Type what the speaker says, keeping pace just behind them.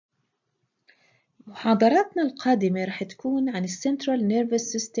محاضراتنا القادمة رح تكون عن Central Nervous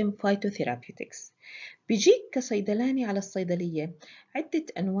System Phytotherapeutics. بيجيك كصيدلاني على الصيدلية عدة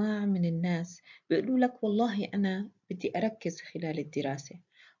أنواع من الناس بيقولوا لك والله أنا بدي أركز خلال الدراسة،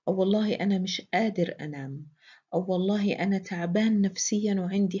 أو والله أنا مش قادر أنام، أو والله أنا تعبان نفسيا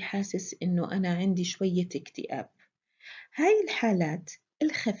وعندي حاسس إنه أنا عندي شوية اكتئاب. هاي الحالات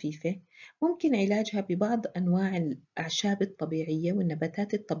الخفيفة ممكن علاجها ببعض أنواع الأعشاب الطبيعية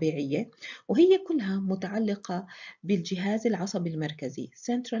والنباتات الطبيعية، وهي كلها متعلقة بالجهاز العصبي المركزي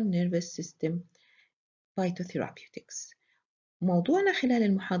Central Nervous System Phytotherapeutics. موضوعنا خلال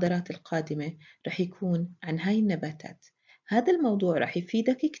المحاضرات القادمة رح يكون عن هاي النباتات. هذا الموضوع رح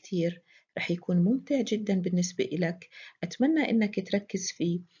يفيدك كتير، رح يكون ممتع جدا بالنسبة إلك. أتمنى إنك تركز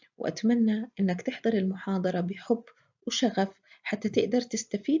فيه، وأتمنى إنك تحضر المحاضرة بحب وشغف حتى تقدر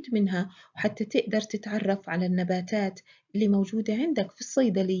تستفيد منها، وحتى تقدر تتعرف على النباتات اللي موجودة عندك في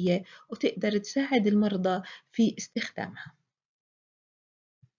الصيدلية وتقدر تساعد المرضى في استخدامها.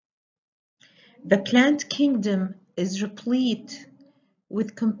 The plant kingdom is replete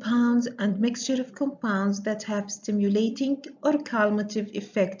with compounds and mixture of compounds that have stimulating or calmative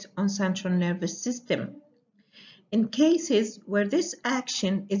effect on central nervous system. In cases where this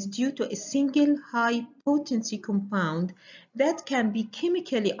action is due to a single high potency compound that can be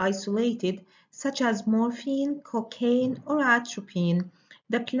chemically isolated, such as morphine, cocaine, or atropine,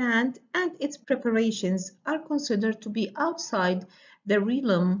 the plant and its preparations are considered to be outside the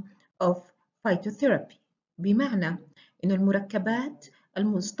realm of phytotherapy. بمعنى إن المركبات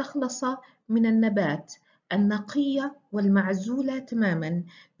المستخلصة من النبات النقية والمعزولة تماماً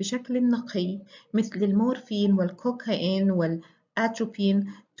بشكل نقي مثل المورفين والكوكايين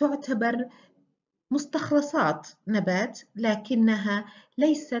والآتروبين تعتبر مستخلصات نبات، لكنها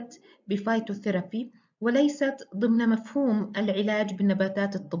ليست بفايتوثيرابي وليست ضمن مفهوم العلاج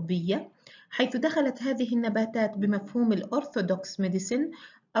بالنباتات الطبية، حيث دخلت هذه النباتات بمفهوم الأورثودوكس ميديسين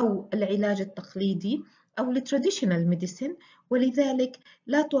أو العلاج التقليدي أو التراديشنال ميديسين، ولذلك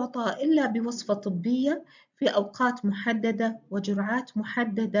لا تعطى إلا بوصفة طبية في أوقات محددة وجرعات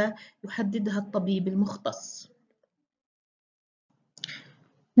محددة يحددها الطبيب المختص.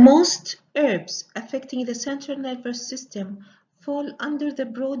 Most herbs affecting the central nervous system fall under the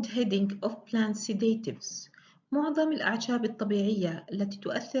broad heading of plant sedatives. معظم الأعشاب الطبيعية التي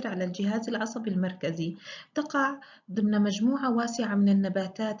تؤثر على الجهاز العصبي المركزي تقع ضمن مجموعة واسعة من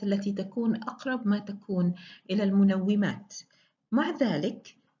النباتات التي تكون أقرب ما تكون إلى المنومات. مع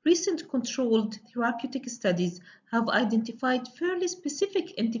ذلك, recent controlled therapeutic studies have identified fairly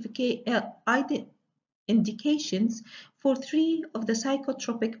specific indications for 3 of the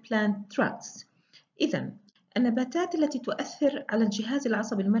psychotropic plant drugs. إذن النباتات التي تؤثر على الجهاز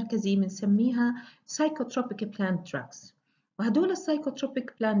العصبي المركزي بنسميها psychotropic plant drugs، وهدول psychotropic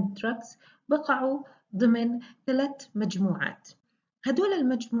plant drugs بقعوا ضمن 3 مجموعات. هدول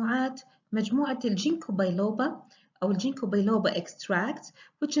المجموعات مجموعة الجينكو بايلوبا أو الجينكو بايلوبا extract,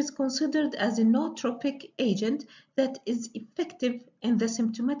 which is considered as a nootropic agent that is effective in the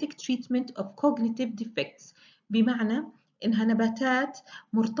symptomatic treatment of cognitive defects. بمعنى إنها نباتات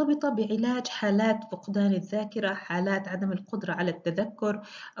مرتبطة بعلاج حالات فقدان الذاكرة، حالات عدم القدرة على التذكر،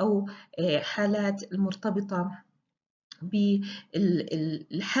 أو حالات المرتبطة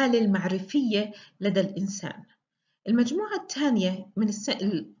بالحالة المعرفية لدى الإنسان. المجموعة الثانية من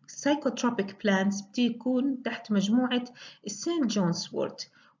السايكوتروبيك بلانتس بتكون تحت مجموعة السان جونز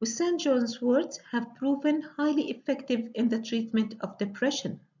وورت، والسان جونز وورت have proven highly effective in the treatment of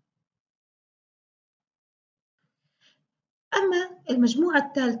depression. أما المجموعة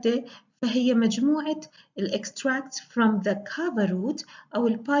الثالثة فهي مجموعة extracts from the kava root أو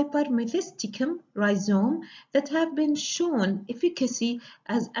Piper methysticum rhizome that have been shown efficacy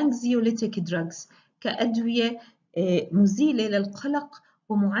as anxiolytic drugs كأدوية مزيلة للقلق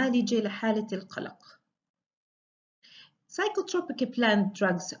ومعالجة لحالة القلق. Psychotropic plant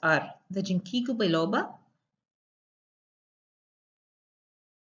drugs are the ginkgo biloba,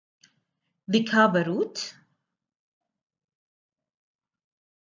 the kava root,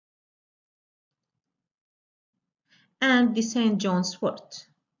 and the St. John's wort.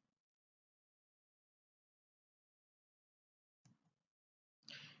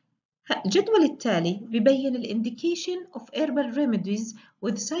 الجدول التالي ببين ال indication of herbal remedies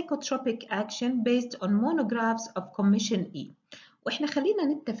with psychotropic action based on monographs of Commission E. وإحنا خلينا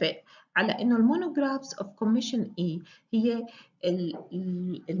نتفق على إنه المونوجرافز of Commission E هي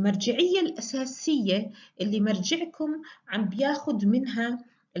المرجعية الأساسية اللي مرجعكم عم بياخد منها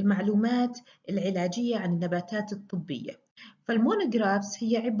المعلومات العلاجية عن النباتات الطبية. فالمونوجرافز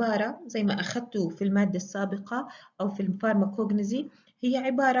هي عبارة زي ما أخذتوا في المادة السابقة أو في الفارماكوجنزي، هي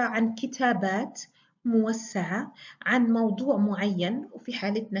عبارة عن كتابات موسعة عن موضوع معين، وفي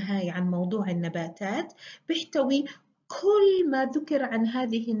حالتنا هاي عن موضوع النباتات، بيحتوي كل ما ذكر عن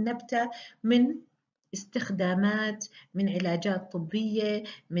هذه النبتة من استخدامات، من علاجات طبية،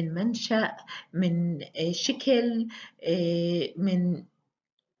 من منشأ، من شكل، من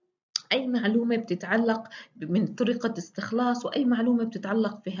أي معلومة بتتعلق من طريقة استخلاص، وأي معلومة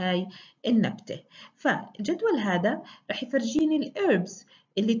بتتعلق في هاي النبتة. فالجدول هذا رح يفرجيني الherbs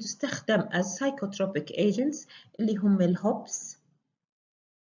اللي تستخدم as psychotropic agents، اللي هم الهوبس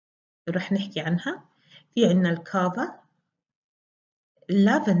رح نحكي عنها. في عنا الكافا،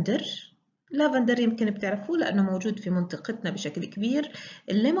 اللافندر يمكن بتعرفوه لأنه موجود في منطقتنا بشكل كبير.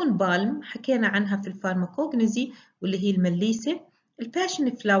 الليمون بالم حكينا عنها في الفارماكوجنزي واللي هي المليسة.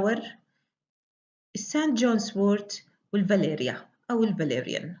 الباشن فلاور، السان جونز وورت، والفاليريا أو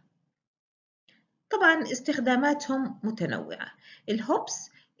الفاليريان. طبعا استخداماتهم متنوعة. الهوبس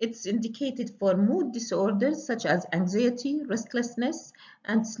it's indicated for mood disorders such as anxiety, restlessness,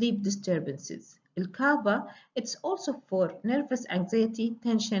 and sleep disturbances. الكافا it's also for nervous anxiety,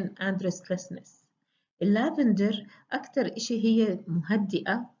 tension, and restlessness. اللافندر أكثر إشي هي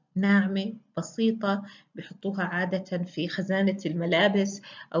مهدئة، ناعمة، بسيطة، بحطوها عادة في خزانة الملابس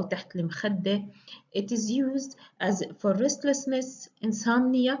أو تحت المخدة. It is used as for restlessness,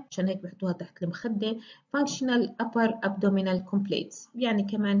 insomnia، عشان هيك بحطوها تحت المخدة. Functional upper abdominal complaints، يعني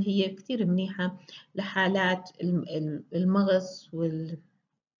كمان هي كتير منيحة لحالات المغص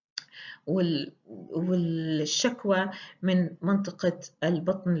والشكوى من منطقة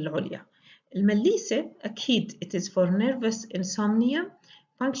البطن العليا. المليسة أكيد it is for nervous insomnia,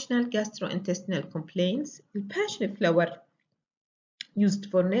 functional gastrointestinal complaints. الباشن flower used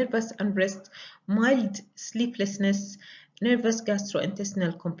for nervous unrest, mild sleeplessness, nervous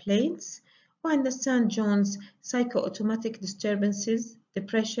gastrointestinal complaints. وعندنا سان جونز psychoautomatic disturbances,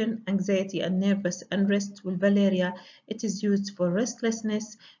 depression, anxiety, and nervous unrest. والفاليريا it is used for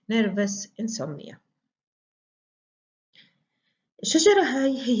restlessness, nervous insomnia. الشجرة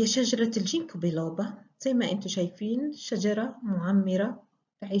هاي هي شجرة الجينكو بيلوبا. زي ما انتم شايفين شجرة معمرة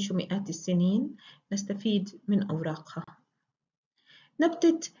تعيش مئات السنين، نستفيد من أوراقها.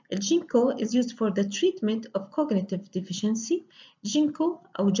 نبتة الجينكو is used for the treatment of cognitive deficiency. جينكو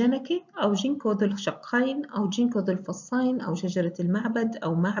أو جنكة أو جينكو ذو الشقين أو جينكو ذو الفصين أو شجرة المعبد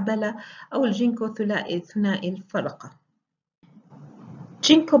أو معبلة أو الجينكو ثنائي الفرقة.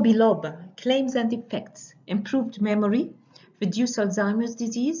 Ginkgo biloba claims and effects: improved memory, reduce Alzheimer's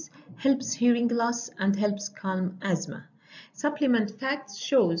disease, helps hearing loss, and helps calm asthma. Supplement facts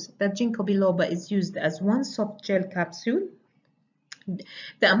shows that Ginkgo biloba is used as one soft gel capsule.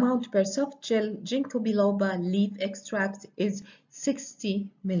 The amount per soft gel Ginkgo biloba leaf extract is 60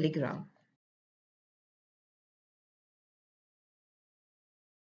 milligram.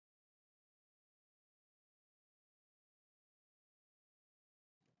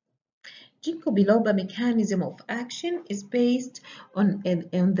 Ginkgo biloba mechanism of action is based on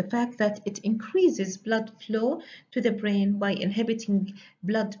the fact that it increases blood flow to the brain by inhibiting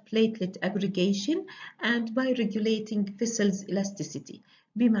blood platelet aggregation and by regulating vessels elasticity.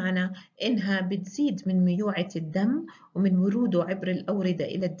 بمعنى إنها بتزيد من ميوعة الدم ومن وروده عبر الأوردة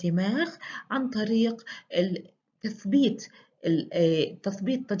إلى الدماغ عن طريق تثبيت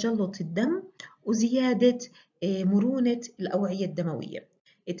تجلط الدم وزيادة مرونة الأوعية الدموية.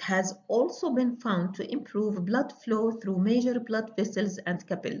 It has also been found to improve blood flow through major blood vessels and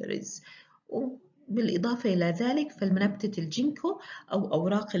capillaries. وبالإضافة إلى ذلك فنبتة الجينكو أو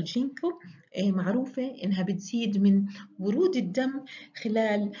أوراق الجينكو معروفة إنها بتزيد من ورود الدم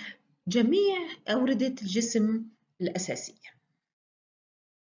خلال جميع أوردة الجسم الأساسية.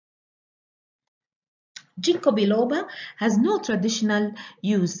 Ginkgo biloba has no traditional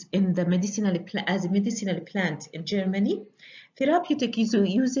use in the as a medicinal plant in Germany. Therapeutic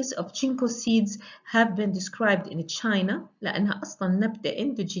uses of ginkgo seeds have been described in China لأنها أصلا نبتة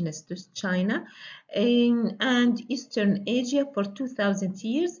indigenous to China and Eastern Asia for 2000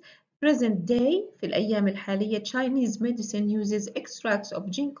 years. Present day في الأيام الحالية Chinese medicine uses extracts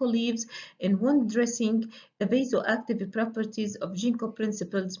of ginkgo leaves in wound dressing. The vasoactive properties of ginkgo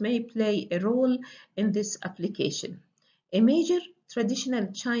principles may play a role in this application. A major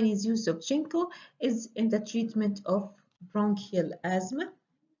traditional Chinese use of ginkgo is in the treatment of bronchial asthma.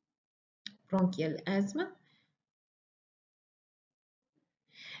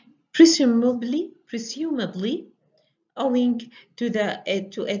 Presumably owing to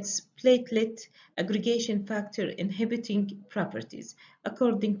its platelet aggregation factor inhibiting properties,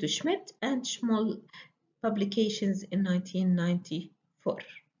 according to Schmidt and Schmoll publications in 1994.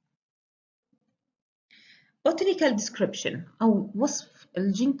 Botanical description أو وصف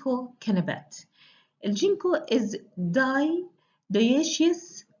الجينكو كنبات. الجينكو is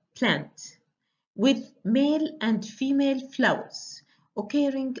dioecious plant with male and female flowers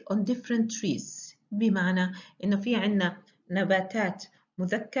occurring on different trees. بمعنى إنه في عنا نباتات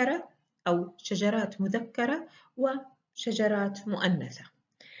مذكرة أو شجرات مذكرة وشجرات مؤنثة.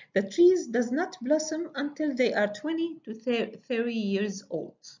 The trees does not blossom until they are 20 to 30 years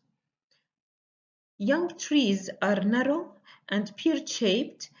old. Young trees are narrow and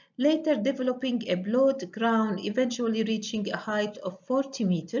pear-shaped, later developing a broad crown, eventually reaching a height of 40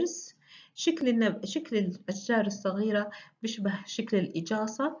 meters. شكل الأشجار الصغيرة بيشبه شكل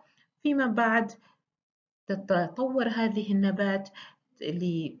الإجاصة، فيما بعد تتطور هذه النبات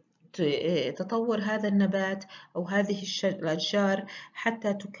تطور هذا النبات أو هذه الأشجار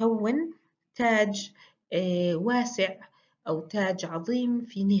حتى تكون تاج واسع أو تاج عظيم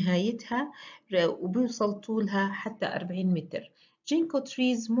في نهايتها، وبيوصل طولها حتى 40 متر. Ginkgo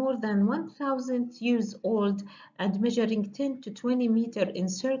trees more than 1,000 years old and measuring 10 to 20 meter in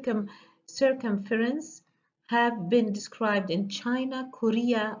circumference have been described in China,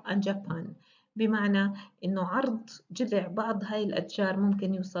 Korea and Japan. بمعنى إنه عرض جذع بعض هاي الأشجار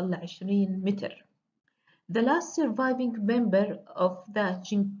ممكن يوصل ل 20 متر. The last surviving member of the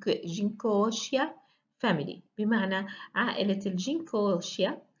Ginkgoaceae family، بمعنى عائلة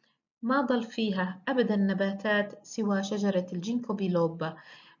الجينكوشيا ما ضل فيها أبدا نباتات سوى شجرة الجينكو بيلوبا.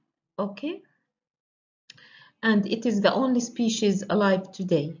 Okay? And it is the only species alive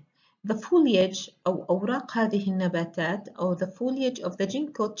today. The foliage أو أوراق هذه النباتات أو the foliage of the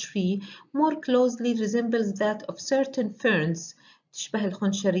ginkgo tree more closely resembles that of certain ferns تشبه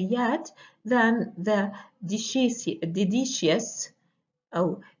الخنشريات than the deciduous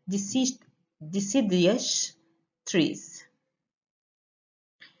أو deciduous trees.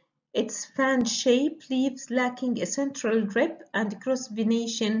 Its fan-shaped leaves lacking a central rib and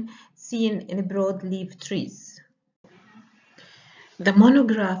cross-venation seen in broadleaf trees. The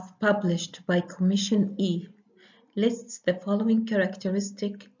monograph published by Commission E lists the following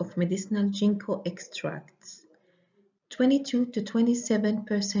characteristics of medicinal ginkgo extracts. 22 to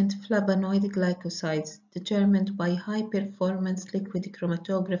 27% flavonoid glycosides determined by high-performance liquid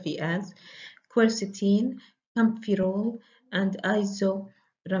chromatography as quercetin, camphorol, and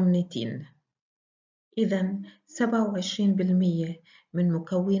isoramnitin. إذن 27% من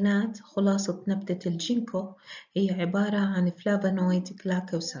مكونات خلاصة نبتة الجينكو هي عبارة عن فلافونويد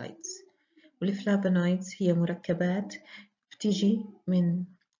جلايكوسايدز، والفلافونويدز هي مركبات بتيجي من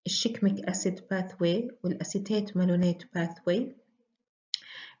الشيكميك أسيد باثوي والأسيتيت مالونيت باثوي،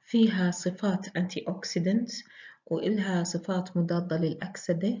 فيها صفات أنتي أوكسيدنت وإلها صفات مضادة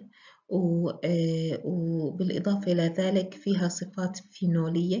للأكسدة، وبالإضافة إلى ذلك فيها صفات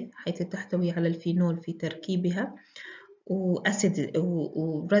فينولية حيث تحتوي على الفينول في تركيبها وأسيد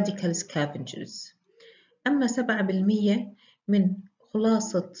وراديكال سكافنجرز. أما 7% من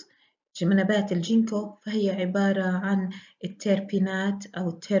خلاصة نبات الجينكو فهي عبارة عن التربينات أو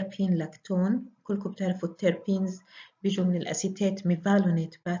التربين لاكتون. كلكم بتعرفوا التربينز بيجوا من الأسيتيت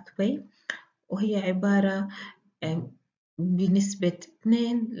ميفالونيت باثوي، وهي عبارة بنسبة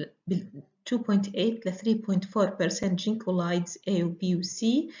 2.8 ل 3.4% ginkgolides A و B و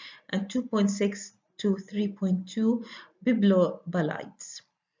C and 2.6 to 3.2 bibliobalides.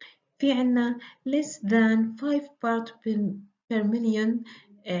 في عنا less than 5 part per million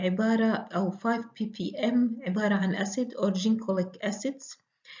عبارة أو 5 ppm عبارة عن acid or ginkgolic acids.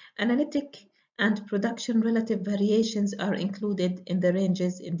 Analytic and production relative variations are included in the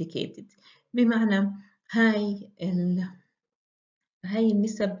ranges indicated. بمعنى هاي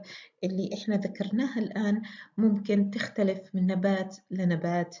النسب اللي احنا ذكرناها الآن ممكن تختلف من نبات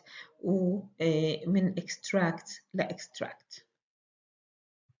لنبات ومن extract لextract.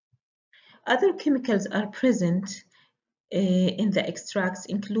 Other chemicals are present in the extracts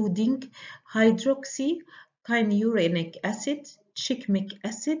including hydroxycyanuric acid, shikimic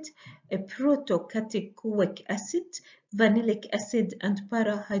acid, protocatechoic acid, vanillic acid, and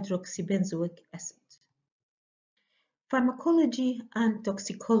para-hydroxybenzoic acid. Pharmacology and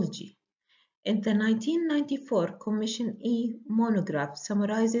toxicology. In the 1994 Commission E monograph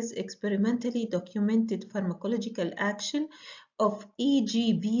summarizes experimentally documented pharmacological action of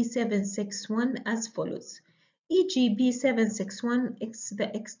EGB761 as follows. EGB761 is the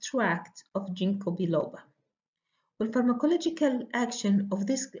extract of ginkgo biloba. The pharmacological action of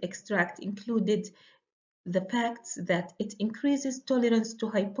this extract included the facts that it increases tolerance to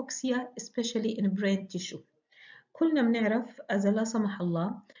hypoxia, especially in brain tissue. كلنا بنعرف إذا لا سمح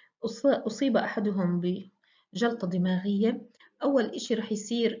الله أصيب أحدهم بجلطة دماغية، أول إشي رح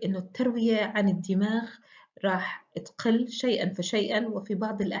يصير إنه التروية عن الدماغ راح تقل شيئا فشيئا، وفي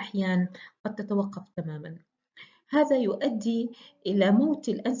بعض الأحيان قد تتوقف تماما. هذا يؤدي إلى موت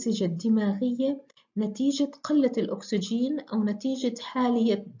الأنسجة الدماغية نتيجة قلة الأكسجين أو نتيجة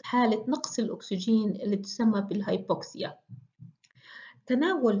حالة نقص الأكسجين اللي تسمى بالهايبوكسيا.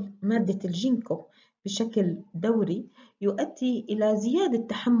 تناول مادة الجينكو بشكل دوري يؤدي إلى زيادة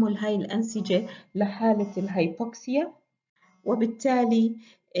تحمل هاي الأنسجة لحالة الهايبوكسيا، وبالتالي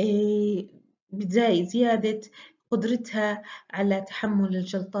زيادة قدرتها على تحمل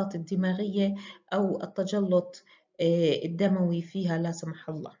الجلطات الدماغية أو التجلط الدموي فيها لا سمح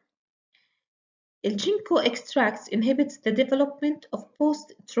الله. الجينكو extracts inhibits the development of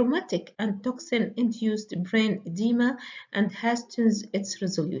post-traumatic and toxin-induced brain edema and hastens its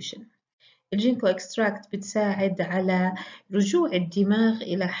resolution. الجينكو extract بتساعد على رجوع الدماغ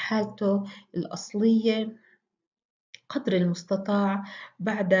إلى حالته الأصلية قدر المستطاع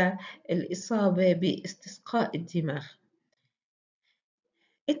بعد الإصابة باستسقاء الدماغ.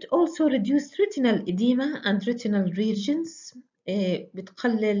 It also reduces retinal edema and retinal regions.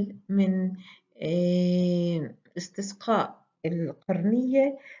 بتقلل من استسقاء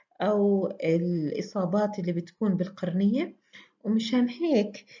القرنية أو الإصابات اللي بتكون بالقرنية. ومشان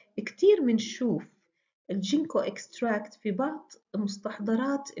هيك كتير منشوف الجينكو اكستراكت في بعض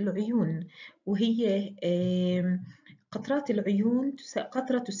مستحضرات العيون، وهي قطرات العيون،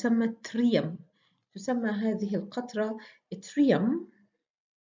 قطرة تسمى تريم. تسمى هذه القطرة تريم،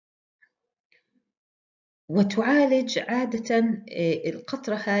 وتعالج عادة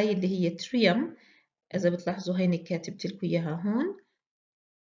القطرة هاي اللي هي تريم. إذا بتلاحظوا هيني كاتبت لكم إياها هون.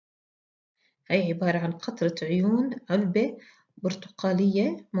 هي عبارة عن قطرة عيون علبة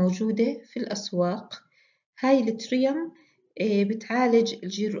برتقالية موجودة في الأسواق. هاي التريم بتعالج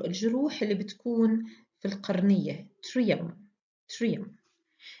الجروح اللي بتكون في القرنية. تريم.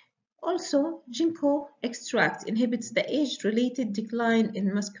 Also, ginkgo extract inhibits the age-related decline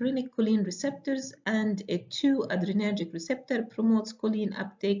in muscarinic choline receptors, and a 2-adrenergic receptor promotes choline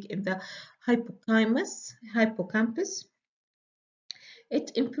uptake in the hippocampus.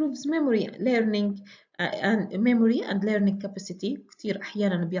 It improves memory and learning capacity. كتير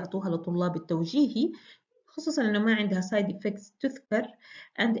أحيانا بيعطوها لطلاب التوجيهي، خصوصا إنه ما عندها side effects تذكر.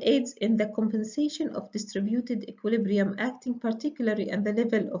 And aids in the compensation of distributed equilibrium, acting particularly on the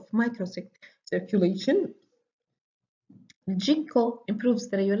level of microcirculation. Ginkgo improves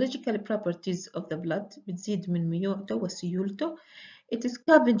the rheological properties of the blood. بتزيد من ميوعته وسيولته. It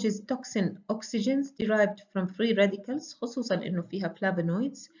scavenges toxin oxygens derived from free radicals، خصوصا إنه فيها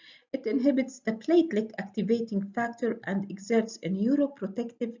flavonoids. It inhibits the platelet activating factor and exerts a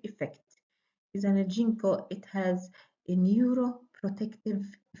neuroprotective effect. إذا الجينكو it has a neuroprotective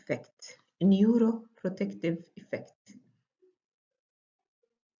effect.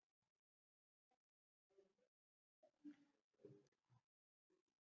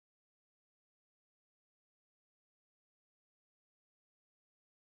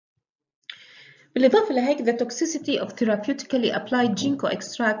 بالإضافة لهيك the toxicity of therapeutically applied ginkgo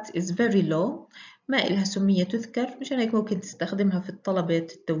extract is very low. ما إلها سمية تذكر، مشان هيك ممكن تستخدمها في الطلبة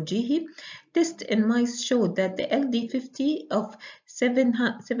التوجيهي. Test in mice showed that the LD50 of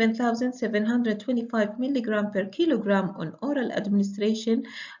 7,725 mg per kilogram on oral administration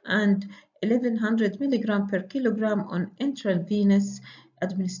and 1,100 mg per kilogram on intravenous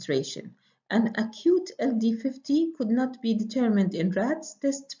administration. An acute LD50 could not be determined in rats.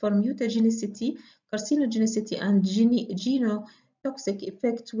 Tests for mutagenicity, carcinogenicity, and genotoxic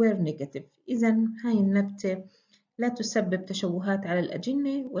effects were negative. إذا هاي النبتة لا تسبب تشوهات على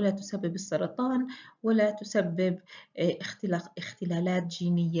الأجنة، ولا تسبب السرطان، ولا تسبب اختلالات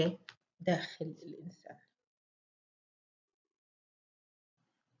جينية داخل الإنسان.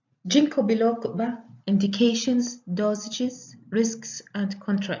 Ginkgo biloba, indications, dosages, risks, and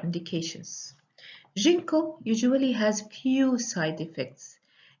contraindications. Ginkgo usually has few side effects.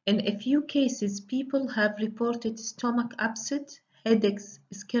 In a few cases, people have reported stomach upset, headaches,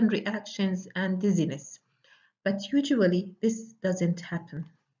 skin reactions, and dizziness, but usually this doesn't happen.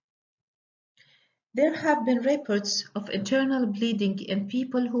 There have been reports of internal bleeding in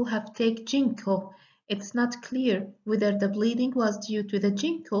people who have taken ginkgo. It's not clear whether the bleeding was due to the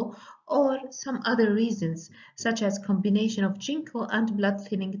ginkgo or some other reasons, such as combination of ginkgo and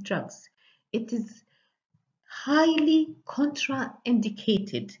blood-thinning drugs. It is highly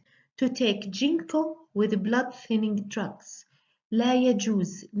contraindicated to take ginkgo with blood-thinning drugs. لا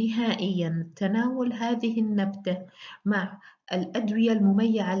يجوز نهائياً تناول هذه النبتة مع الأدوية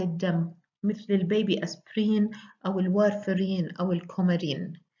المميعة للدم مثل البيبي أسبرين أو الوارفرين أو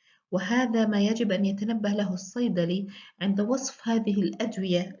الكومارين، وهذا ما يجب أن يتنبه له الصيدلي عند وصف هذه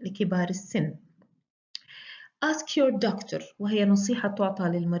الأدوية لكبار السن. Ask your doctor وهي نصيحة تعطى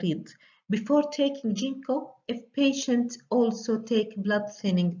للمريض before taking ginkgo if patient also take blood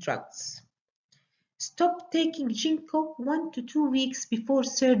thinning drugs. Stop taking ginkgo 1 to 2 weeks before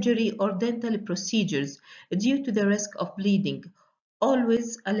surgery or dental procedures due to the risk of bleeding.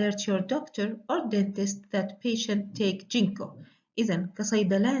 Always alert your doctor or dentist that patient take ginkgo. إذا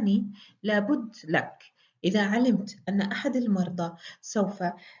كصيدلاني لابد لك إذا علمت أن أحد المرضى سوف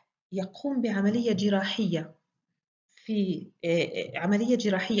يقوم بعملية جراحية في عملية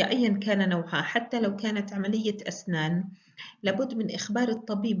جراحية أيا كان نوعها حتى لو كانت عملية أسنان لابد من إخبار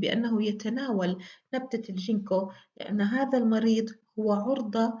الطبيب بأنه يتناول نبتة الجينكو لأن هذا المريض هو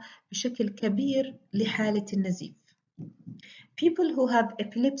عرضة بشكل كبير لحالة النزيف. People who have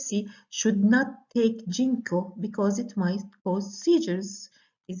epilepsy should not take ginkgo because it might cause seizures.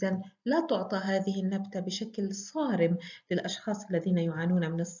 إذا لا تعطى هذه النبتة بشكل صارم للأشخاص الذين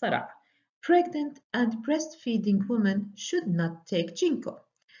يعانون من الصرع. Pregnant and breastfeeding women should not take ginkgo.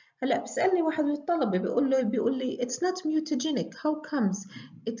 هلا بسألني واحد من الطلبة بيقول لي it's not mutagenic, how comes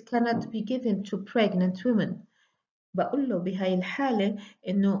it cannot be given to pregnant women؟ بقول له بهاي الحالة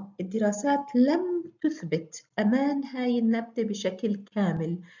إنه الدراسات لم تثبت أمان هاي النبتة بشكل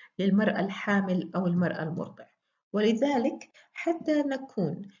كامل للمرأة الحامل أو المرأة المرضع، ولذلك حتى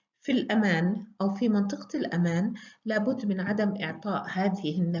نكون في الأمان أو في منطقة الأمان لابد من عدم إعطاء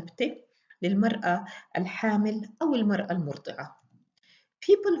هذه النبتة للمرأة الحامل أو المرأة المرضعة.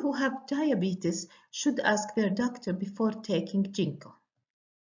 People who have diabetes should ask their doctor before taking ginkgo.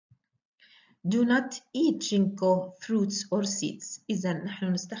 Do not eat ginkgo fruits or seeds. إذا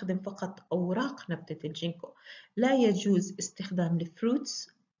نحن نستخدم فقط أوراق نبتة الجينكو. لا يجوز استخدام الفروتس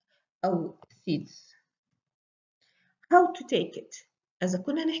أو seeds. How to take it? إذا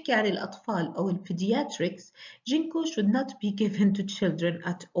كنا نحكي عن الأطفال أو البيدياتريكس, ginkgo should not be given to children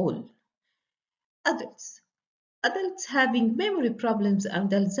at all. Adults having memory problems and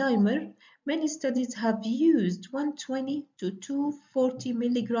Alzheimer, many studies have used 120 to 240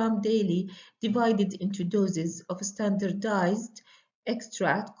 milligram daily divided into doses of standardized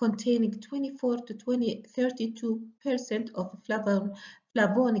extract containing 24 to 32% of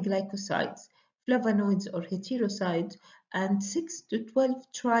flavonoglycosides, flavonoids or heterosides, and 6 to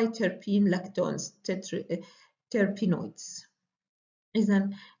 12 triterpene lactones, terpenoids. إذا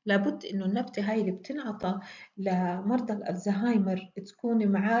لابد إنه النبتة هاي اللي بتنعطى لمرضى الألزهايمر تكون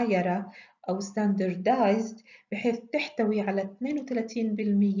معايرة أو standardized بحيث تحتوي على 32%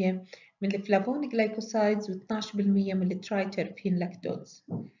 من الفلافون جلايكوسايدز و12% من الترايتربين لاكتوز.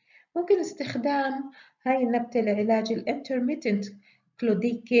 ممكن استخدام هاي النبتة لعلاج intermittent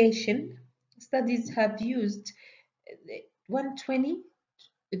claudication. Studies have used 120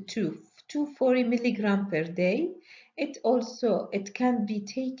 to 240 milligram per day. It can be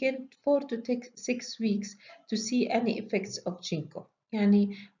taken 4 to 6 weeks to see any effects of ginkgo.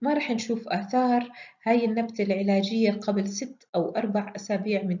 يعني ما رح نشوف آثار هاي النبتة العلاجية قبل 6 أو 4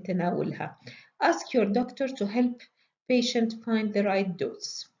 أسابيع من تناولها. Ask your doctor to help patient find the right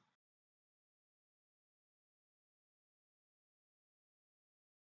dose.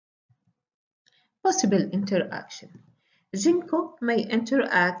 Possible interaction. Ginkgo may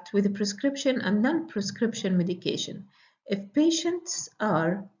interact with prescription and non-prescription medication. If patients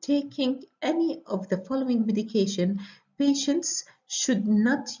are taking any of the following medication, patients should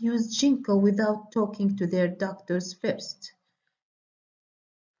not use ginkgo without talking to their doctors first.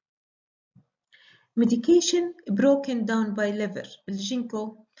 Medication broken down by liver.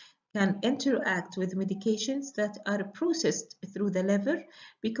 Ginkgo can interact with medications that are processed through the liver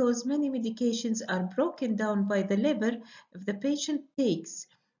because many medications are broken down by the liver. If the patient takes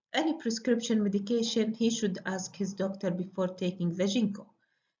any prescription medication, he should ask his doctor before taking the ginkgo.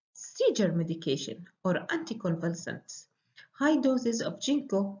 Seizure medication or anticonvulsants. High doses of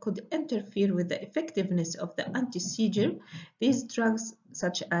ginkgo could interfere with the effectiveness of the anti-seizure. These drugs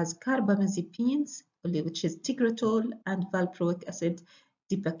such as carbamazepines, which is Tegretol, and valproic acid,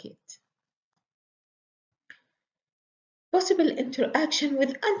 Dipakate. Possible interaction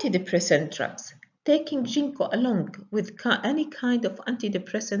with antidepressant drugs. Taking ginkgo along with any kind of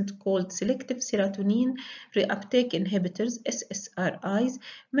antidepressant called selective serotonin reuptake inhibitors, SSRIs,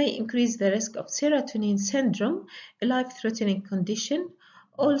 may increase the risk of serotonin syndrome, a life-threatening condition.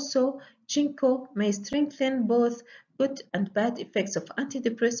 Also, ginkgo may strengthen both good and bad effects of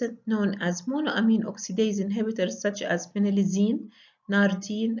antidepressant known as monoamine oxidase inhibitors such as phenelzine,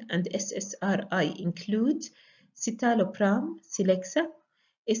 nardine, and SSRI include citalopram, Celexa,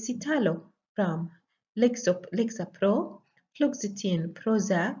 escitalopram, Lexapro, fluoxetine,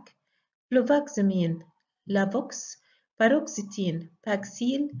 Prozac, fluvoxamine, Lavox, paroxetine,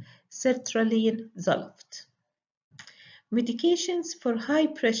 Paxil, sertraline, Zoloft. Medications for high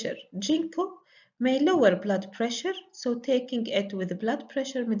pressure. Ginkgo may lower blood pressure, so taking it with blood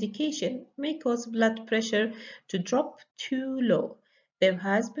pressure medication may cause blood pressure to drop too low. There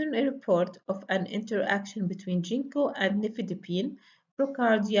has been a report of an interaction between ginkgo and nifedipine,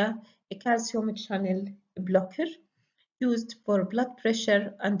 procardia, a calcium channel blocker used for blood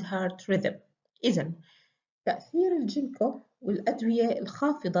pressure and heart rhythm. إذن تأثير الجينكو والأدوية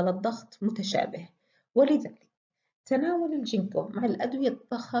الخافضة للضغط متشابه، ولذلك تناول الجينكو مع الأدوية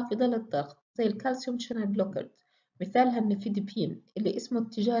الخافضة للضغط زي الكالسيوم شانل بلوكرز مثالها النفيديبين اللي اسمه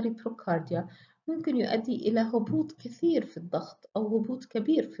التجاري بروكارديا ممكن يؤدي إلى هبوط كثير في الضغط أو هبوط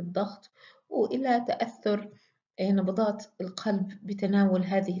كبير في الضغط وإلى تأثر نبضات القلب بتناول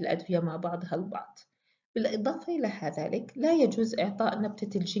هذه الأدوية مع بعضها البعض. بالإضافة إلى ذلك لا يجوز إعطاء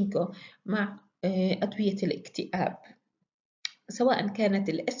نبتة الجينكو مع أدوية الاكتئاب سواء كانت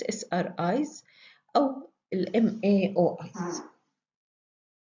ال SSRIs أو ال MAOIs.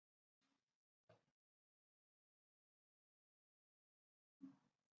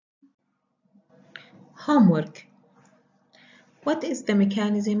 Homework. What is the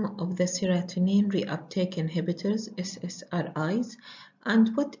mechanism of the serotonin reuptake inhibitors SSRIs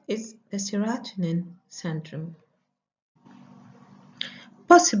and what is the serotonin syndrome?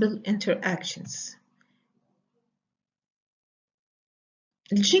 Possible interactions.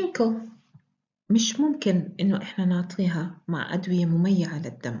 الجينكو مش ممكن إنه إحنا نعطيها مع أدوية مميعة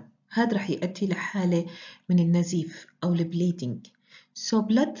للدم، هذا رح يؤدي لحالة من النزيف أو البليدنج. So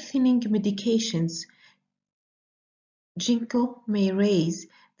blood thinning medications ginkgo may raise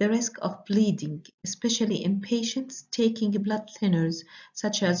the risk of bleeding, especially in patients taking blood thinners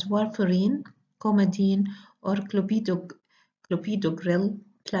such as warfarin, comadine, or clopidogrel,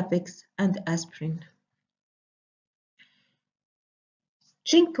 Plavix, and aspirin.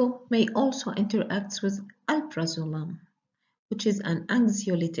 Ginkgo may also interact with alprazolam, which is an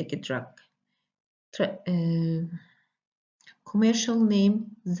anxiolytic drug. Commercial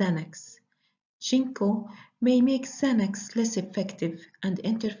name Xanax. Ginkgo may make Xanax less effective and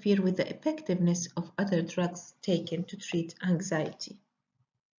interfere with the effectiveness of other drugs taken to treat anxiety.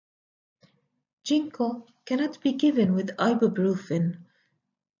 Ginkgo cannot be given with ibuprofen,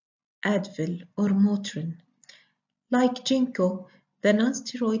 Advil, or Motrin. Like ginkgo, the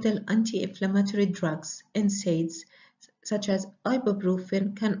non-steroidal anti-inflammatory drugs, NSAIDs, such as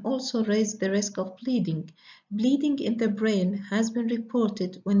ibuprofen, can also raise the risk of bleeding. Bleeding in the brain has been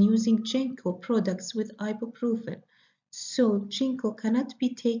reported when using ginkgo products with ibuprofen, so ginkgo cannot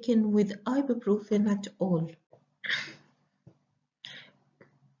be taken with ibuprofen at all.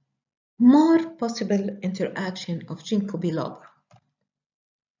 More possible interaction of ginkgo biloba.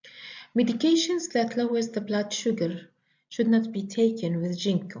 Medications that lowers the blood sugar should not be taken with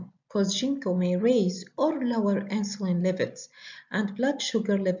ginkgo, because ginkgo may raise or lower insulin levels and blood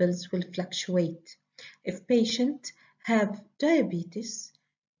sugar levels will fluctuate. If patients have diabetes,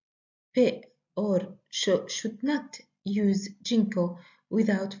 or should not use ginkgo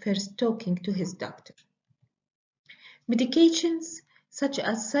without first talking to his doctor. Medications such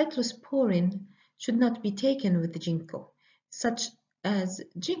as cyclosporin should not be taken with ginkgo, such as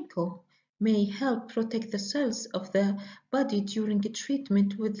ginkgo may help protect the cells of the body during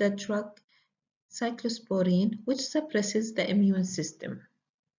treatment with the drug cyclosporine, which suppresses the immune system.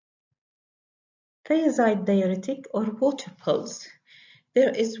 Thiazide diuretic or water pills.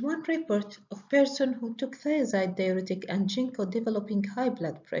 There is one report of person who took thiazide diuretic and ginkgo developing high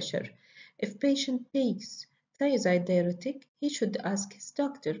blood pressure. If patient takes thiazide diuretic, he should ask his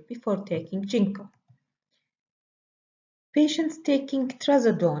doctor before taking ginkgo. Patients taking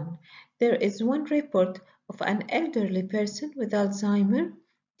trazodone. There is one report of an elderly person with Alzheimer's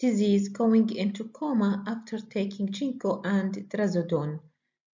disease going into coma after taking ginkgo and trazodone,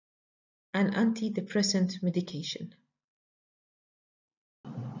 an antidepressant medication.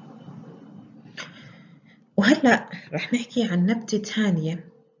 وهلأ رح نحكي عن نبتة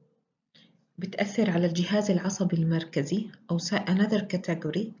ثانية بتأثر على الجهاز العصبي المركزي أو another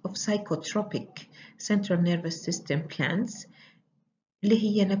category of psychotropic central nervous system plants اللي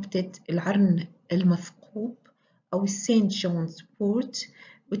هي نبتة العرن المثقوب أو St. John's wort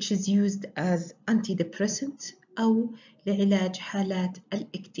which is used as antidepressant أو لعلاج حالات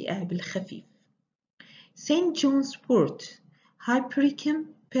الاكتئاب الخفيف. St. John's wort Hypericum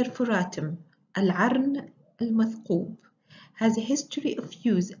perforatum العرن المثقوب has a history of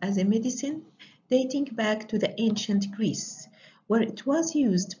use as a medicine dating back to the ancient Greece, where it was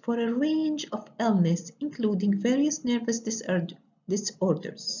used for a range of illness including various nervous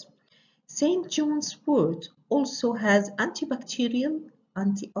disorders. St. John's wort also has antibacterial,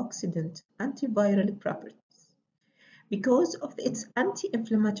 antioxidant, antiviral properties. Because of its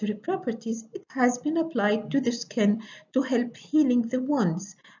anti-inflammatory properties, it has been applied to the skin to help healing the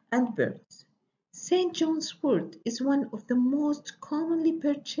wounds and burns. St. John's wort is one of the most commonly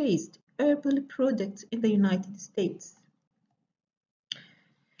purchased herbal products in the United States.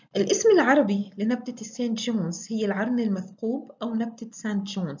 الاسم العربي لنبتة السانت جونز هي العرن المثقوب أو نبتة سانت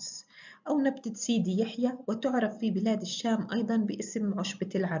جونز أو نبتة سيدي يحيى، وتعرف في بلاد الشام أيضا باسم عشبة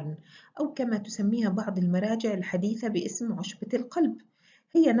العرن، أو كما تسميها بعض المراجع الحديثة باسم عشبة القلب.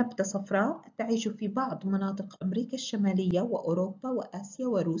 هي نبتة صفراء تعيش في بعض مناطق أمريكا الشمالية وأوروبا وآسيا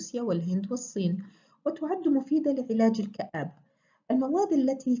وروسيا والهند والصين، وتعد مفيدة لعلاج الكآبة. المواد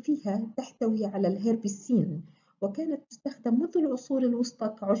التي فيها تحتوي على الهربسين، وكانت تستخدم منذ العصور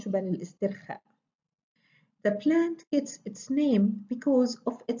الوسطى كعشبة للاسترخاء. The plant gets its name because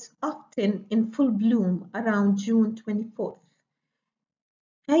of its often in full bloom around June 24th.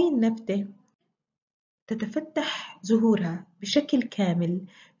 هاي النبتة تتفتح زهورها بشكل كامل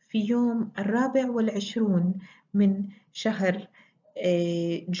في يوم 24 من شهر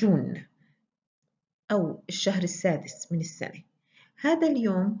جون أو الشهر السادس من السنة. هذا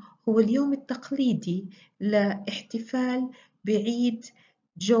اليوم هو اليوم التقليدي لاحتفال بعيد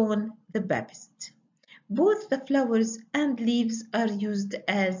جون the Baptist. Both the flowers and leaves are used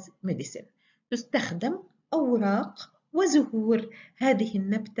as medicine. تستخدم أوراق وزهور هذه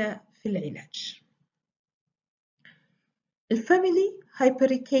النبتة في العلاج. الفاميلي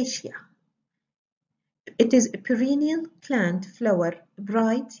Hypericaceae. It is a perennial plant flower,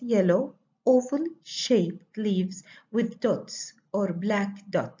 bright yellow, oval-shaped leaves with dots or black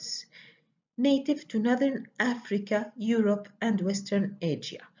dots, native to northern Africa, Europe, and Western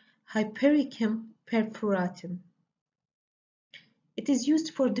Asia. Hypericum perforatum. It is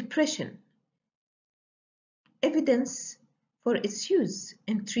used for depression. Evidence for its use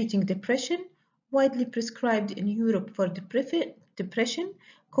in treating depression, widely prescribed in Europe for depression.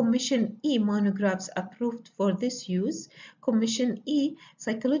 Commission E monographs approved for this use. Commission E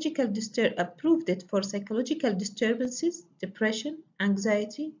approved it for psychological disturbances, depression,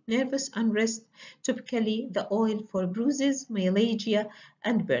 anxiety, nervous unrest, typically the oil for bruises, myalgia,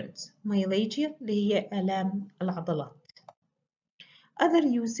 and burns. Myalgia اللي هي آلام العضلات. Other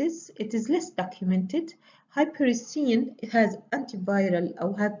uses, it is less documented. Hypericin, it has antiviral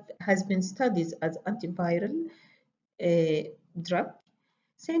or has been studied as antiviral drug.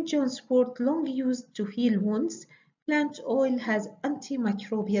 St. John's wort long used to heal wounds. Plant oil has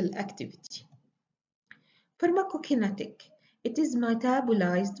antimicrobial activity. Pharmacokinetic, it is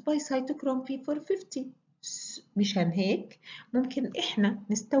metabolized by cytochrome P450. مشان هيك ممكن إحنا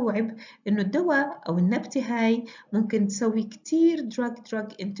نستوعب إنه الدواء أو النبتة هاي ممكن تسوي كتير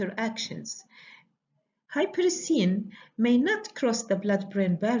drug interactions. Hypericin may not cross the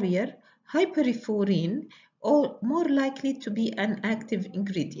blood-brain barrier. Hyperiphorin or more likely to be an active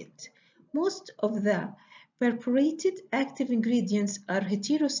ingredient. Most of the perforated active ingredients are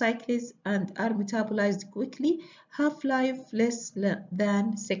heterocycles and are metabolized quickly, half-life less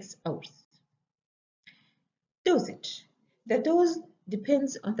than 6 hours. Dosage. The dose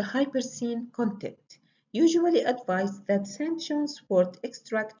depends on the hypericin content. Usually advised that St. John's wort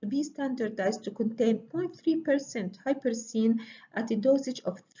extract to be standardized to contain 0.3% hypericin at a dosage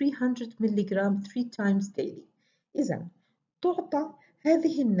of 300 mg 3 times daily. إذا تعطى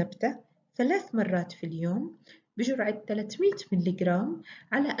هذه النبتة 3 مرات في اليوم بجرعة 300 ملغ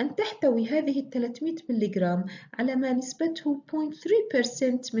على أن تحتوي هذه 300 ملغ على ما نسبته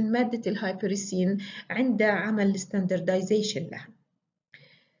 0.3% من مادة الهايبريسين عند عمل الستاندردايزيشن لها.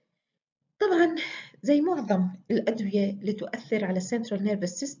 طبعا زي معظم الأدوية اللي تؤثر على central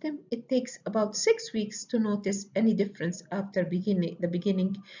nervous system, it takes about 6 weeks to notice any difference after the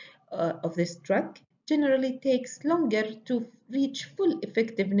beginning of this drug. Generally takes longer to reach full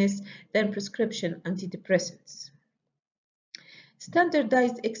effectiveness than prescription antidepressants.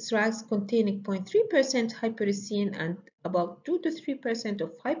 Standardized extracts containing 0.3% hypericin and about 2 to 3%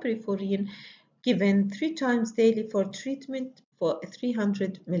 of hyperiphorin given 3 times daily for treatment for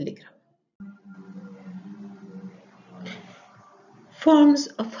 300 mg. Forms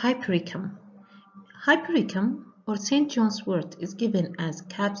of hypericum. Hypericum or St. John's wort is given as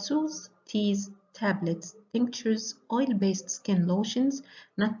capsules, teas, tablets, tinctures, oil-based skin lotions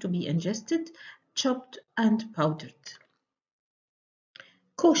not to be ingested, chopped and powdered.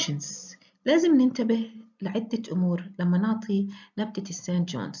 Cautions. لازم ننتبه لعدة أمور لما نعطي نبتة السانت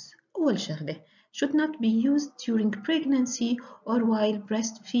جونز. أول شغلة should not be used during pregnancy or while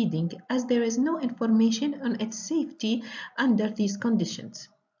breastfeeding as there is no information on its safety under these conditions.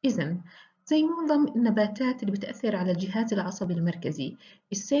 إذن زي معظم النباتات اللي بتأثر على الجهاز العصبي المركزي،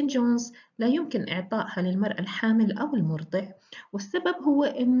 السين جونز لا يمكن إعطائها للمرأة الحامل أو المرضع، والسبب هو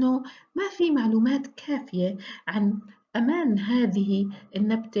إنه ما في معلومات كافية عن أمان هذه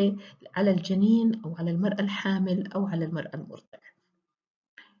النبتة على الجنين أو على المرأة الحامل أو على المرأة المرضعة.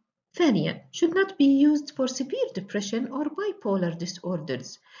 ثانياً, should not be used for severe depression or bipolar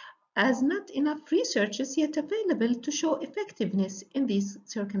disorders, as not enough research is yet available to show effectiveness in these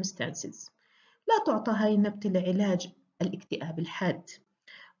circumstances. لا تعطى هاي النبتة لعلاج الاكتئاب الحاد،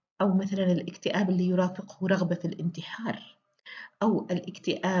 أو مثلا الاكتئاب اللي يرافقه رغبة في الانتحار، أو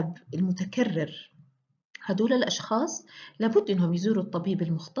الاكتئاب المتكرر. هدول الأشخاص لابد إنهم يزوروا الطبيب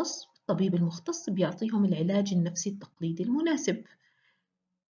المختص، الطبيب المختص بيعطيهم العلاج النفسي التقليدي المناسب.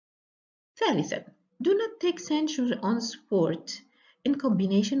 ثالثاً, do not take century on sport in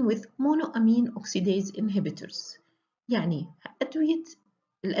combination with monoamine oxidase inhibitors. يعني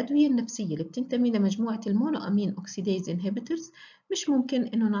الأدوية النفسية اللي بتنتمي لمجموعة المونوأمين أوكسيديز inhibitors مش ممكن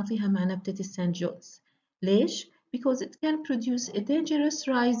إنه نعطيها مع نبتة السان جونز. ليش؟ Because it can produce a dangerous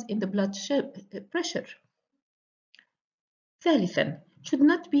rise in the blood pressure. ثالثاً, should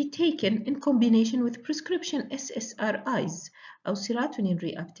not be taken in combination with prescription SSRIs أو serotonin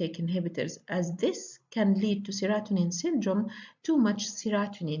reuptake inhibitors, as this can lead to serotonin syndrome, too much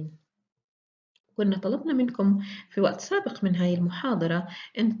serotonin. كنا طلبنا منكم في وقت سابق من هاي المحاضرة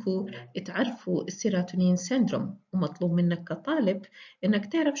إنكم تعرفوا السيروتونين سيندروم، ومطلوب منك كطالب إنك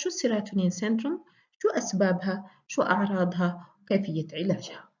تعرف شو السيروتونين سيندروم، شو أسبابها، شو أعراضها، وكيفية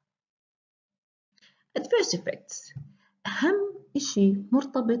علاجها. Adverse effects. أهم إشي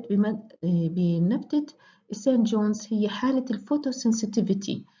مرتبط بنبتة السان جونز هي حالة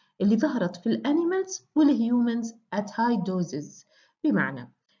الفوتوسنسيتيفيتي اللي ظهرت في الأنيمالز والهيومنز at high doses.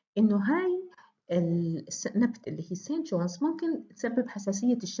 بمعنى إنه هاي النبتة اللي هي سان جونز ممكن تسبب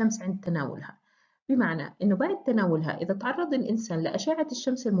حساسية الشمس عند تناولها. بمعنى إنه بعد تناولها إذا تعرض الإنسان لأشعة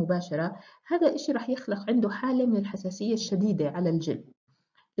الشمس المباشرة، هذا إشي رح يخلق عنده حالة من الحساسية الشديدة على الجلد.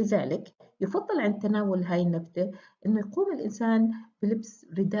 لذلك يفضل عند تناول هاي النبتة إنه يقوم الإنسان بلبس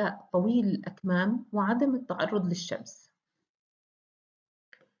رداء طويل الأكمام وعدم التعرض للشمس.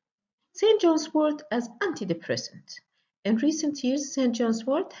 St. John's wort as antidepressant. In recent years, St. John's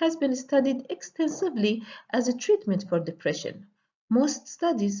wort has been studied extensively as a treatment for depression. Most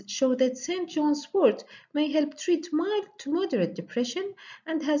studies show that St. John's wort may help treat mild to moderate depression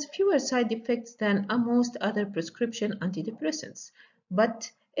and has fewer side effects than most other prescription antidepressants.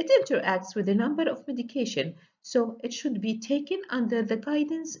 But it interacts with a number of medication, so it should be taken under the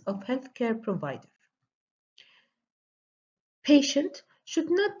guidance of healthcare provider. Patient should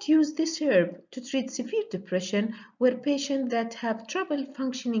not use this herb to treat severe depression where patients that have trouble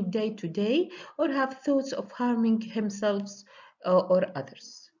functioning day to day or have thoughts of harming themselves or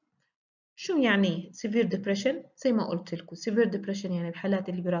others. شو يعني severe depression؟ زي ما قلت لكم severe depression يعني الحالات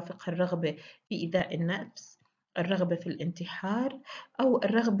اللي بيرافقها الرغبة في إيذاء النفس، الرغبة في الانتحار، أو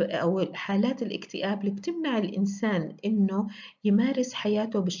الرغبة أو حالات الاكتئاب اللي بتمنع الإنسان إنه يمارس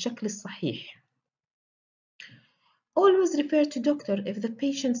حياته بالشكل الصحيح. Always refer to doctor if the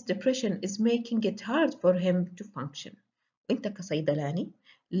patient's depression is making it hard for him to function. وانت كصيدلاني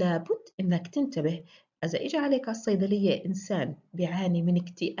لابد انك تنتبه اذا اجى عليك على الصيدلية انسان بيعاني من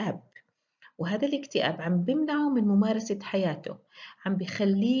اكتئاب، وهذا الاكتئاب عم بمنعه من ممارسة حياته، عم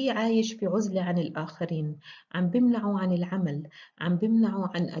بخليه عايش في عزلة عن الآخرين، عم بمنعه عن العمل، عم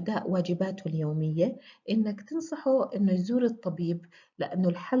بمنعه عن أداء واجباته اليومية، إنك تنصحه إنه يزور الطبيب، لأنه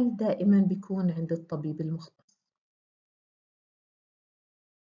الحل دائما بيكون عند الطبيب المختص.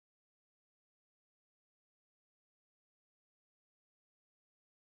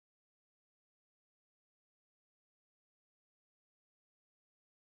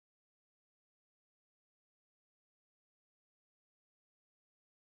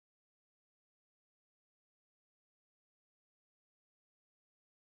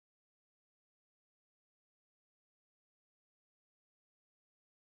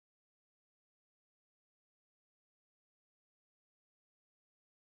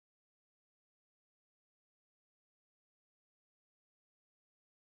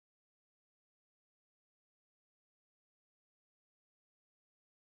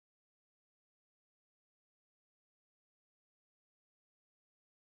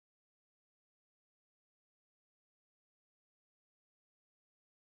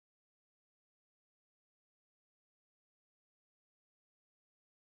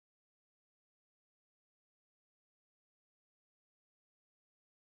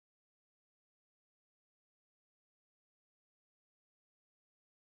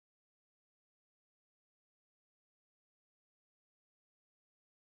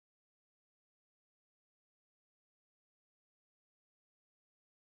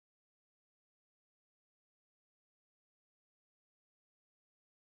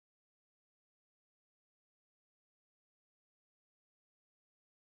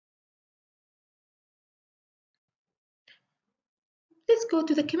 Let's go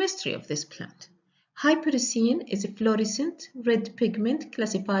to the chemistry of this plant. Hypericene is a fluorescent red pigment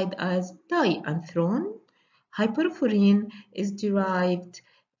classified as dianthrone. Hyperforin is derived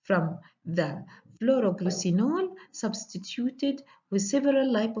from the fluoroglycinol substituted with several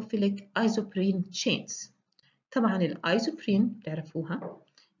lipophilic isoprene chains. طبعا الايزوبرين تعرفوها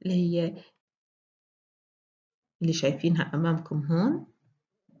اللي هي اللي شايفينها أمامكم هون.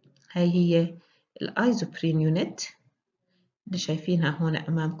 هي الايزوبرين يونت اللي شايفينها هون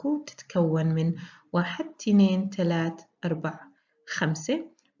أمامكم، تتكون من 1 2 3 4 5،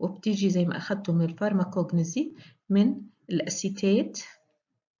 وبتيجي زي ما أخذتوا من الفارماكوجنزي من الأسيتات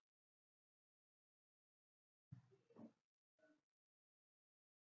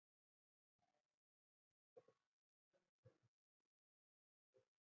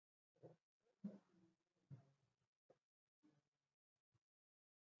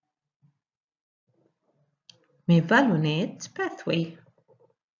mevalonate pathway.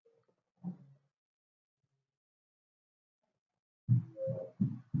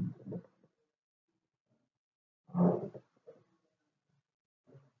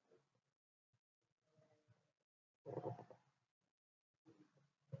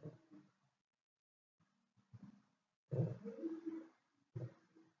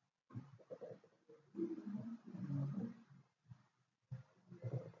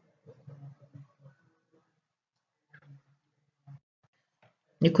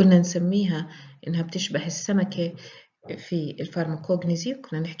 اللي كنا نسميها إنها بتشبه السمكة في الفارماكوجنزي،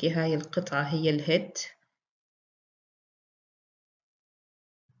 كنا نحكي هاي القطعة هي الهيد.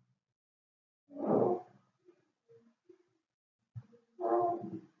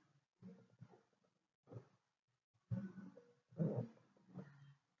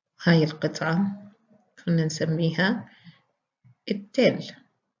 هاي القطعة كنا نسميها التيل.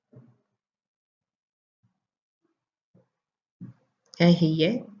 هاي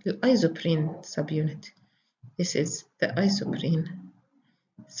هي الأيزوبرين subunit. This is the isoprene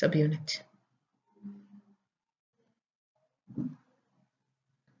subunit.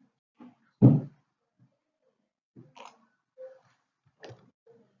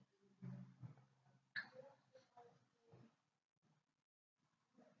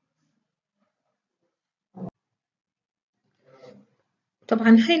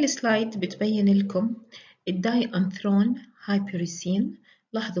 طبعا هاي السلايد بتبين لكم الداي أنثرون هايبريسين.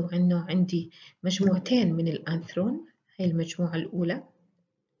 لاحظوا إنه عندي مجموعتين من الأنثرون، هاي المجموعة الأولى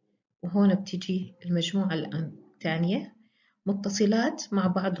وهون بتيجي المجموعة الثانية متصلات مع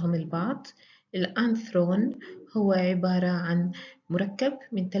بعضهم البعض. الأنثرون هو عبارة عن مركب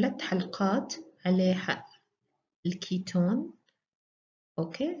من 3 حلقات عليه الكيتون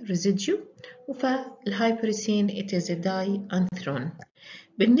اوكي ريزيديو، فالهايبريسين it is a dianthrone.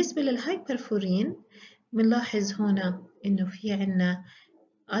 بالنسبة للهايبرفورين بنلاحظ هنا إنه في عنا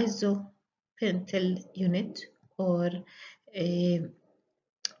isopentyl unit or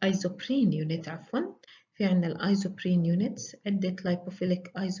isoprene unit عفوا. في عنا الايزوبرين units، عدة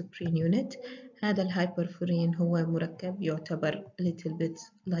lipophilic isoprene unit. هذا الهايبرفورين هو مركب يعتبر little bit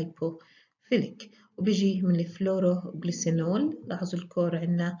lipophilic وبيجي من الفلوروغليسينول. لاحظوا الكور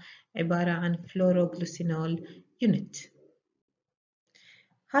عنا عبارة عن فلوروغليسينول unit.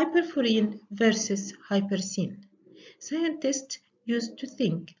 Hyperforin versus hypersine. Scientists used to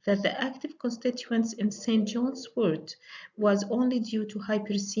think that the active constituents in St. John's wort was only due to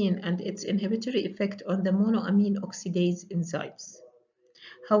hypersine and its inhibitory effect on the monoamine oxidase enzymes.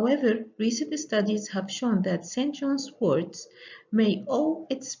 However, recent studies have shown that St. John's wort may owe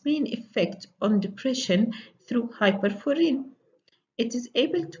its main effect on depression through hyperforin. It is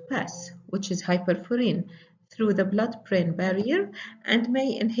able to pass, which is hyperforin, through the blood-brain barrier and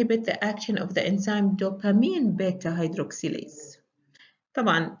may inhibit the action of the enzyme dopamine beta hydroxylase.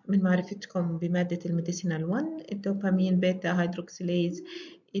 طبعا من معرفتكم بمادة الميديسينال 1 الدوبامين بيتا هيدروكسيليز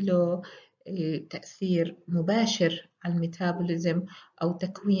له تأثير مباشر على الميتابوليزم أو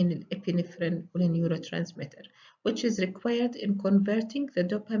تكوين الإبينفرين والنيوروترانسميتر which is required in converting the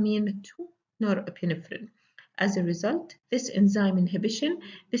dopamine to norepinephrine. As a result, this enzyme inhibition,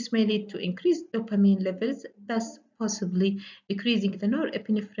 this may lead to increased dopamine levels, thus possibly decreasing the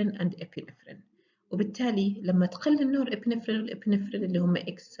norepinephrine and epinephrine. وبالتالي لما تقل النور ابنفرين والابنفرين اللي هم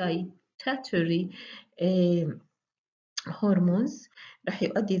excitatory هرمونز راح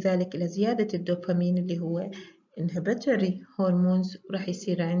يؤدي ذلك إلى زيادة الدوبامين اللي هو inhibitory هرمونز، وراح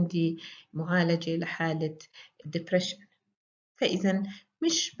يصير عندي معالجة لحالة depression. فإذا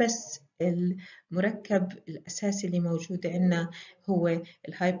مش بس المركب الأساسي اللي موجود عندنا هو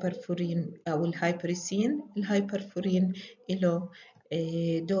الهايبرفورين أو الهايبريسين. الهايبرفورين له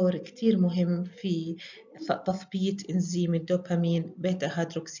دور كتير مهم في تثبيط إنزيم الدوبامين بيتا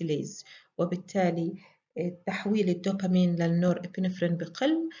هيدروكسيليز، وبالتالي تحويل الدوبامين للنور إبنفرين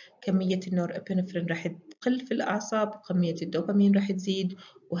بقل، كمية النور إبنفرين راح تقل في الأعصاب، وكمية الدوبامين راح تزيد،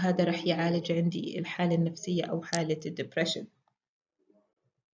 وهذا راح يعالج عندي الحالة النفسية أو حالة الدبريشن.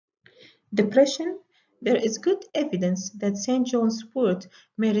 Depression. There is good evidence that St. John's wort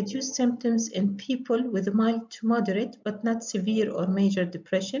may reduce symptoms in people with mild to moderate but not severe or major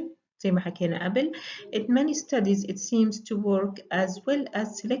depression. زي ما حكينا قبل. In many studies, it seems to work as well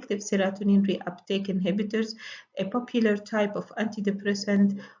as selective serotonin reuptake inhibitors, a popular type of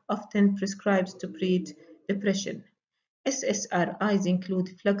antidepressant often prescribed to treat depression. SSRIs include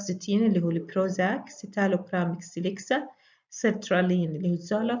fluoxetine اللي هو البروزاك, citalopram Celexa, sertraline اللي هو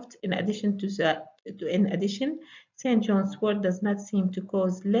Zoloft. In addition, St. John's wort does not seem to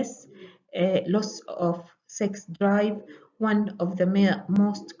cause less loss of sex drive, one of the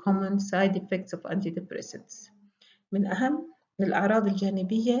most common side effects of antidepressants. من أهم الأعراض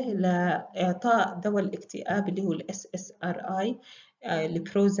الجانبية لإعطاء دواء الاكتئاب اللي هو ال SSRI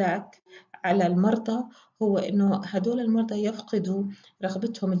البروزاك على المرضى هو إنه هدول المرضى يفقدوا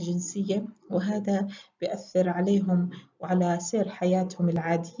رغبتهم الجنسية، وهذا بيأثر عليهم وعلى سير حياتهم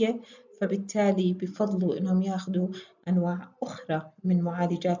العادية، فبالتالي بفضلوا إنهم ياخدوا أنواع أخرى من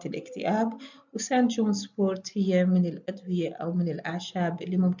معالجات الاكتئاب. وسان جونز وورت هي من الأدوية أو من الأعشاب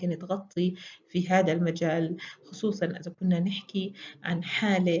اللي ممكن تغطي في هذا المجال، خصوصا إذا كنا نحكي عن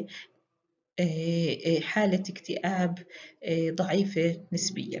حالة اكتئاب ضعيفة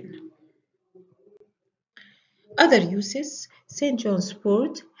نسبيا. Other uses. St. John's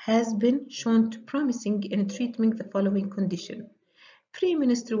wort has been shown to promising in treating the following condition.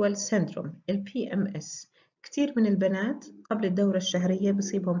 Premenstrual syndrome PMS. كتير من البنات قبل الدورة الشهرية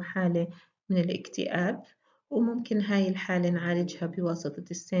بصيبهم حالة من الاكتئاب، وممكن هاي الحالة نعالجها بواسطة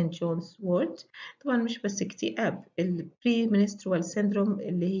السانت جونز وورت. طبعا مش بس اكتئاب، البريمنسترول سيندروم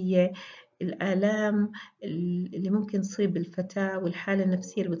اللي هي الآلام اللي ممكن تصيب الفتاة والحالة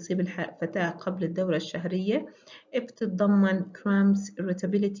النفسية اللي بتصيب الفتاة قبل الدورة الشهرية، بتتضمن cramps,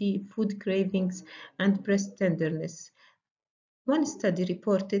 irritability, food cravings and breast tenderness. One study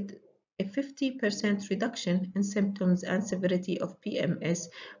reported a 50% reduction in symptoms and severity of PMS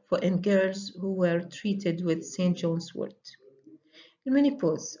in girls who were treated with St. John's wort.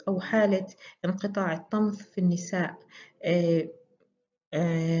 المينيبوز أو حالة انقطاع الطمث في النساء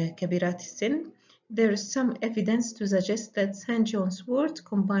كبيرات السن. There is some evidence to suggest that St. John's wort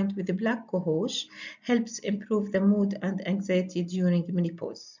combined with the black cohosh helps improve the mood and anxiety during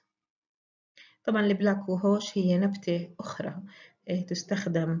menopause. طبعا البلاك كوهوش هي نبتة أخرى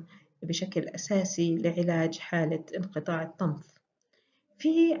تستخدم بشكل أساسي لعلاج حالة انقطاع الطمث.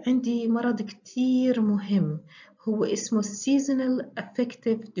 في عندي مرض كتير مهم هو اسمه Seasonal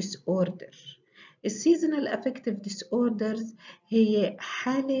Affective Disorder. Seasonal Affective Disorders هي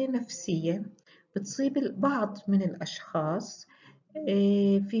حالة نفسية بتصيب البعض من الأشخاص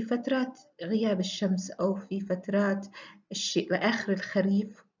في فترات غياب الشمس أو في فترات آخر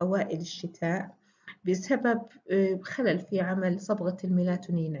الخريف أوائل الشتاء بسبب خلل في عمل صبغة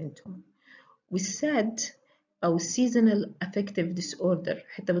الميلاتونين عندهم. والساد أو Seasonal Affective Disorder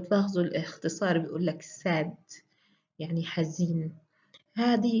حتى بتلاحظوا الاختصار بيقول لك ساد يعني حزين.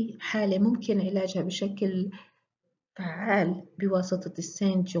 هذه حالة ممكن علاجها بشكل فعال بواسطة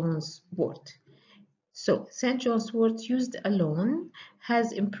السانت جونز وورت. So, St. John's wort used alone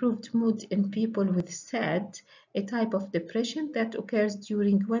has improved mood in people with SAD, a type of depression that occurs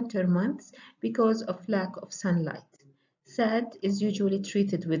during winter months because of lack of sunlight. SAD is usually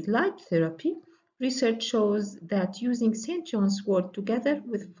treated with light therapy. Research shows that using St. John's wort together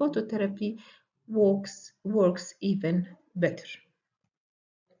with phototherapy works even better.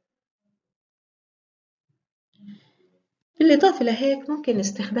 بالإضافة لهيك ممكن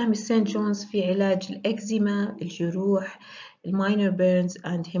استخدام السانت جونز في علاج الإكزيما، الجروح، minor burns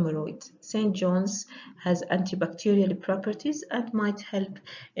and hemorrhoids. St. John's has antibacterial properties and might help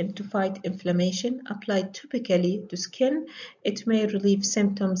to fight inflammation. Applied topically to skin, it may relieve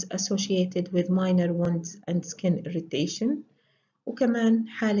symptoms associated with minor wounds and skin irritation. وكمان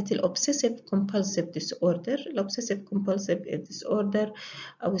حالة الأوبسيسيف كومبulsive disorder. الأوبسيسيف كومبulsive disorder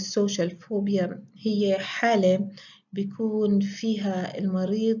أو السوشيال فوبيا هي حالة بيكون فيها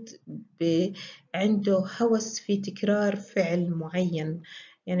المريض عنده هوس في تكرار فعل معين.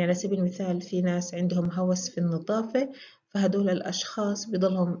 يعني على سبيل المثال في ناس عندهم هوس في النظافة، فهدول الأشخاص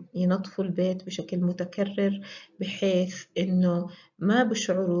بضلهم ينظفوا البيت بشكل متكرر بحيث إنه ما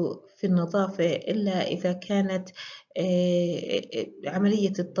بشعروا في النظافة إلا إذا كانت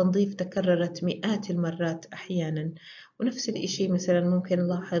عملية التنظيف تكررت مئات المرات أحيانا. ونفس الإشي مثلا ممكن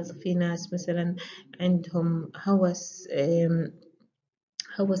نلاحظ في ناس مثلا عندهم هوس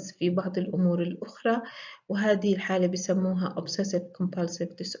في بعض الأمور الأخرى، وهذه الحالة بسموها obsessive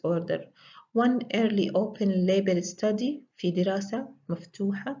compulsive disorder. One early open label study في دراسة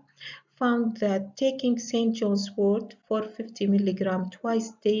مفتوحة found that taking St. John's wort for 50 milligram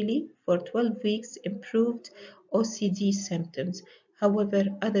twice daily for 12 weeks improved OCD symptoms. However,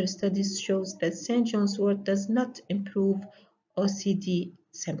 other studies shows that St. John's wort does not improve OCD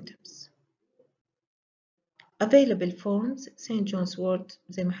symptoms. Available forms St. John's wort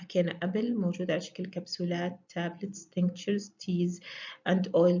زي ما حكينا قبل موجودة على شكل كبسولات tablets tinctures teas and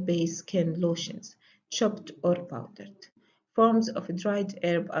oil-based skin lotions chopped or powdered. Forms of dried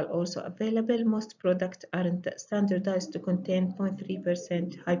herb are also available. Most products aren't standardized to contain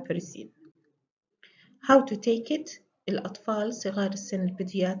 0.3% hypericin. How to take it الأطفال صغار السن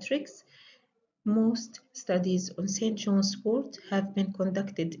pediatrics. Most studies on St. John's wort have been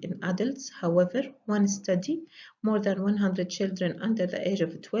conducted in adults. However, one study, more than 100 children under the age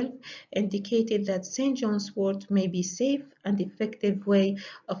of 12, indicated that St. John's wort may be a safe and effective way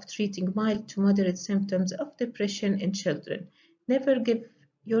of treating mild to moderate symptoms of depression in children. Never give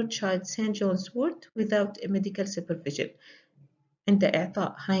your child St. John's wort without a medical supervision. عند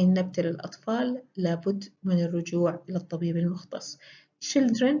إعطاء هاي النبتة للأطفال لابد من الرجوع إلى الطبيب المختص.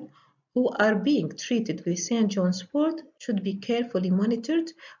 Children who are being treated with St. John's wort should be carefully monitored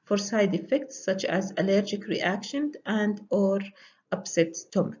for side effects such as allergic reaction and or upset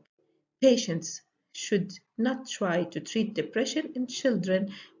stomach. Patients should not try to treat depression in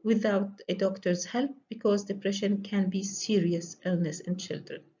children without a doctor's help because depression can be serious illness in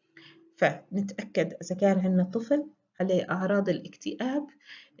children. فنتأكد إذا كان عندنا طفل عليه أعراض الاكتئاب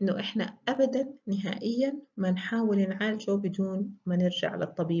إنه إحنا أبداً نهائياً ما نحاول نعالجه بدون ما نرجع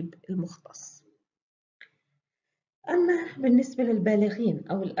للطبيب المختص. أما بالنسبة للبالغين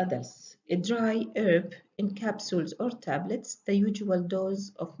أو الأدلتس, a dry herb in capsules or tablets, the usual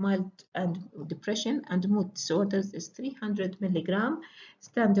dose of mild and depression and mood disorders is 300 mg,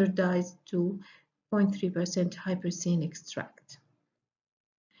 standardized to 0.3% hypericin extract.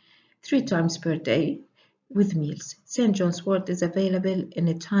 3 times per day with meals. St. John's wort is available in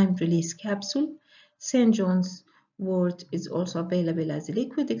a time-release capsule. St. John's wort is also available as a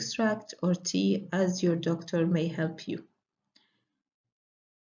liquid extract or tea as your doctor may help you.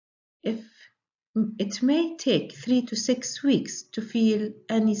 It may take 3 to 6 weeks to feel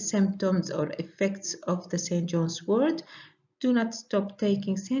any symptoms or effects of the St. John's wort. Do not stop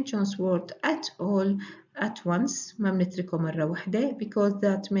taking St. John's wort at all at once. ما بنتركه مرة واحدة because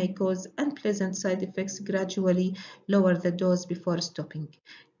that may cause unpleasant side effects. Gradually lower the dose before stopping.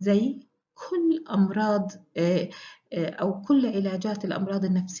 زي كل أمراض أو كل علاجات الأمراض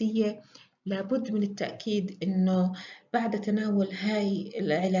النفسية لابد من التأكيد إنه بعد تناول هاي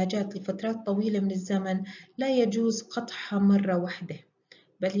العلاجات لفترات طويلة من الزمن لا يجوز قطعها مرة واحدة،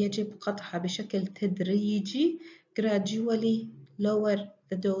 بل يجب قطعها بشكل تدريجي gradually lower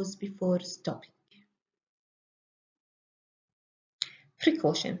the dose before stopping.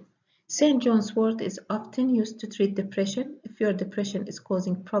 Precaution. St. John's wort is often used to treat depression. If your depression is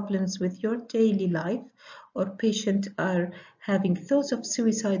causing problems with your daily life or patients are having thoughts of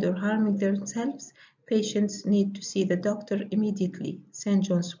suicide or harming themselves, patients need to see the doctor immediately. St.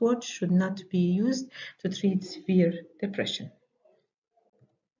 John's wort should not be used to treat severe depression.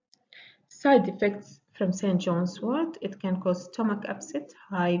 Side effects from St. John's wort: it can cause stomach upset,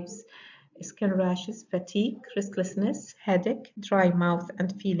 hives, skin rashes, fatigue, restlessness, headache, dry mouth,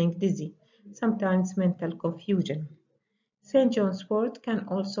 and feeling dizzy, sometimes mental confusion. St. John's wort can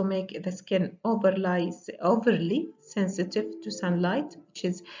also make the skin overly sensitive to sunlight, which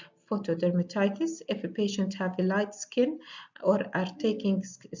is photodermatitis. If a patient has a light skin or are taking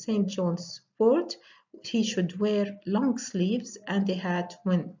St. John's wort, he should wear long sleeves and a hat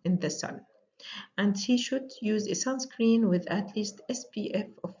when in the sun. And he should use a sunscreen with at least SPF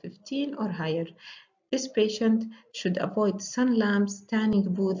of 15 or higher. This patient should avoid sun lamps,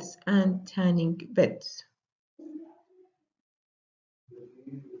 tanning booths, and tanning beds.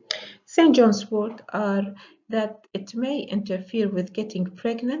 St. John's wort are that it may interfere with getting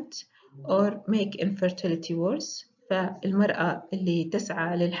pregnant or make infertility worse. فالمرأة اللي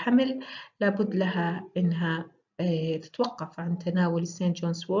تسعى للحمل لابد لها إنها تتوقف عن تناول St.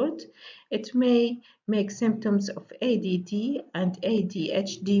 John's wort. It may make symptoms of ADD and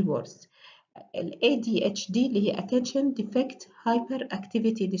ADHD worse. ADHD اللي هي Attention Defect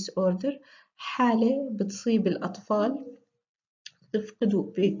Hyperactivity Disorder حالة بتصيب الأطفال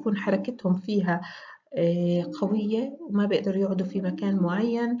بيكون حركتهم فيها قوية وما بيقدروا يقعدوا في مكان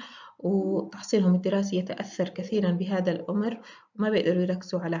معين، وتحصيلهم الدراسي يتأثر كثيرا بهذا الأمر، وما بيقدروا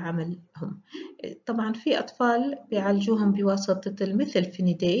يركزوا على عملهم. طبعا في أطفال بيعالجوهم بواسطة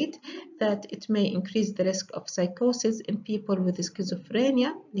الميثylphenidate that it may increase the risk of psychosis in people with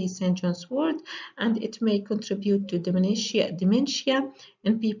schizophrenia, the St. John's wort, and it may contribute to dementia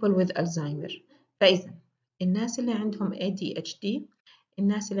in people with Alzheimer. فإذا الناس اللي عندهم ADHD،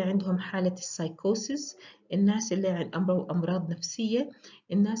 الناس اللي عندهم حالة السايكوسيس، الناس اللي عندهم أمراض نفسية،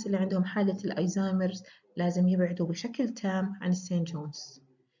 الناس اللي عندهم حالة الألزهايمرز لازم يبعدوا بشكل تام عن السين جونز.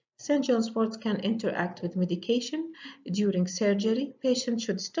 St. John's wort can interact with medication during surgery. Patients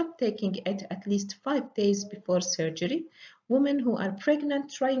should stop taking it at least 5 days before surgery. Women who are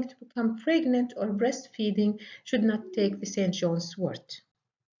pregnant, trying to become pregnant, or breastfeeding should not take the St. John's wort.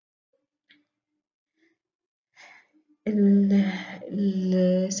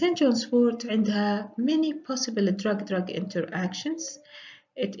 St. John's wort عندها many possible drug interactions.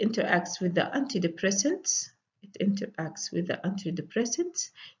 It interacts with the antidepressants.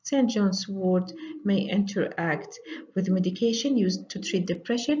 St. John's wort may interact with medication used to treat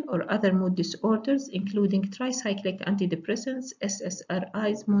depression or other mood disorders, including tricyclic antidepressants,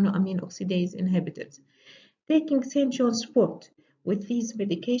 SSRIs, monoamine oxidase inhibitors. Taking St. John's wort with these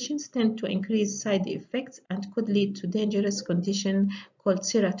medications tend to increase side effects and could lead to dangerous condition called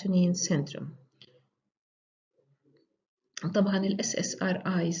serotonin syndrome. طبعا ال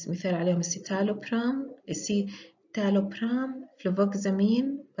SSRIs مثال عليهم السيتالوبرام،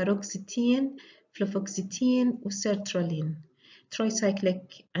 فلوفوكزامين، باروكسيتين، فلوفوكسيتين والسيرترالين.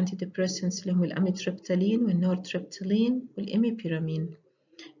 Tricyclic antidepressants اللي هم الأميتريبتالين والنورتريبتالين والإميبيرامين.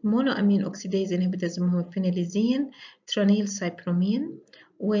 monoamine oxidase inhibitors هم الفينيليزين، ترانيل سايبرومين،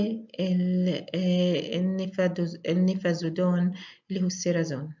 والنيفازودون اللي هو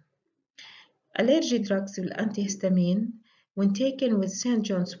السيرازون. Allergy drugs والantihistamine when taken with St.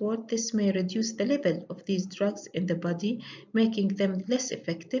 John's wort, this may reduce the level of these drugs in the body, making them less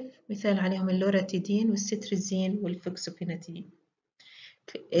effective. مثال عليهم اللوراتيدين والستريزين والفوكسوفيناتين.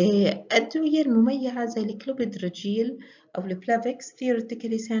 الأدوية المميعة زي الكلوبيدوجريل أو البلافيكس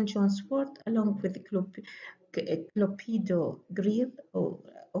theoretically St. John's wort along with clopidogrel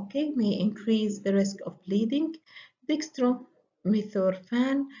may increase the risk of bleeding.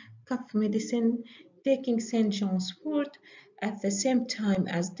 Dextromethorphan, cough medicine, taking St. John's wort at the same time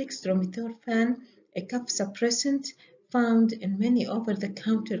as dextromethorphan, a cough suppressant found in many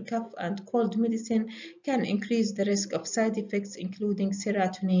over-the-counter cough and cold medicine, can increase the risk of side effects including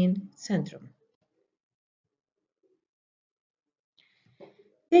serotonin syndrome.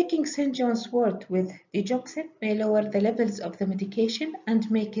 Taking St. John's wort with digoxin may lower the levels of the medication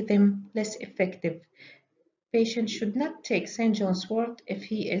and make them less effective. Patients should not take St. John's wort if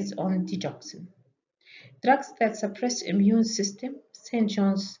he is on digoxin. Drugs that suppress immune system, St.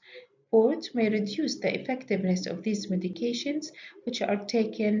 John's wort may reduce the effectiveness of these medications, which are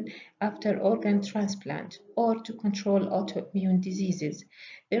taken after organ transplant or to control autoimmune diseases.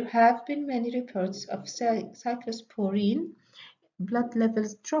 There have been many reports of cyclosporine blood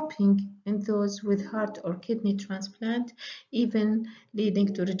levels dropping in those with heart or kidney transplant, even leading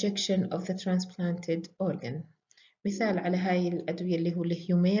to rejection of the transplanted organ. مثال على هاي الأدوية اللي هو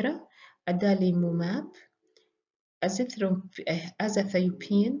الهيوميرا، أداليموماب،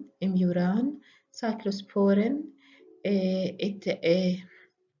 أزاثيوبين، إميوران، سايكلوسبورين،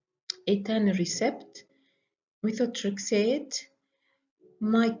 إيتانريسبت، ميثوتريكسات،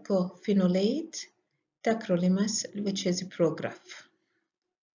 mycophenolate, tacrolimus, which is Prograf,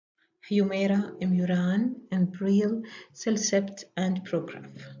 Humira, Imuran, and Bril, Cellcept, and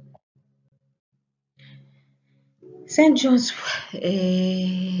Prograf. St.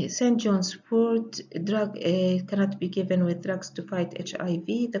 John's wort drug cannot be given with drugs to fight HIV.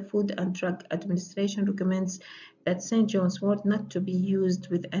 The Food and Drug Administration recommends that St. John's wort not to be used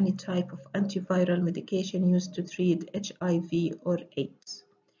with any type of antiviral medication used to treat HIV or AIDS.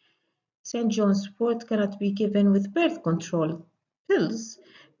 St. John's wort cannot be given with birth control pills.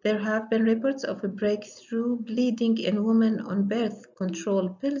 There have been reports of a breakthrough bleeding in women on birth control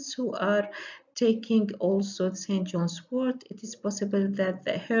pills who are taking also St. John's wort. It is possible that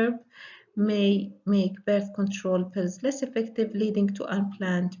the herb may make birth control pills less effective, leading to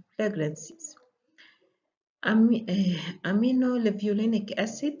unplanned pregnancies. Aminolevulinic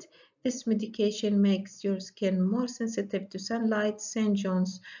acid. This medication makes your skin more sensitive to sunlight. St.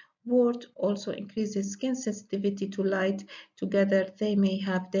 John's wort also increases skin sensitivity to light. Together, they may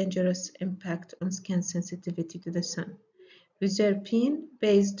have dangerous impact on skin sensitivity to the sun. Reserpine,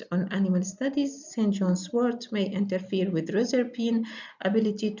 based on animal studies, St. John's wort may interfere with reserpine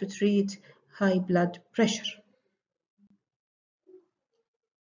ability to treat high blood pressure.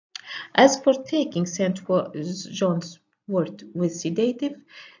 As for taking St. John's wort with sedative,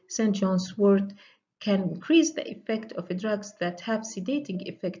 St. John's wort can increase the effect of drugs that have sedating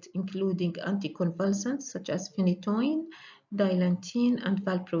effect, including anticonvulsants such as phenytoin, dilantin, and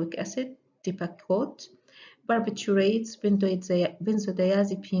valproic acid, Depakote, barbiturates,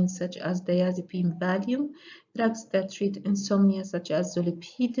 benzodiazepines such as diazepam Valium, drugs that treat insomnia such as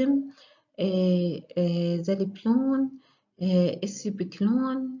zolpidem, zaleplon,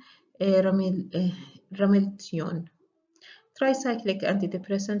 escipicolone, Rameltion. Tricyclic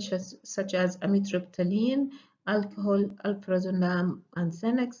antidepressants such as amitriptyline, alcohol, alprazolam, and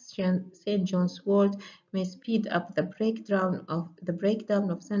Xanax, St. John's wort may speed up the breakdown of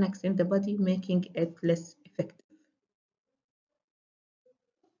Xanax in the body, making it less effective.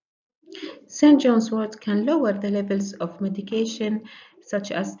 St. John's wort can lower the levels of medication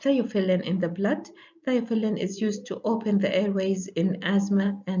such as thiophyllene in the blood. Thiophyllene is used to open the airways in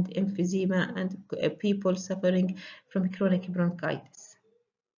asthma and emphysema and people suffering from chronic bronchitis.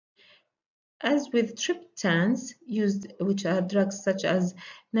 As with triptans used, which are drugs such as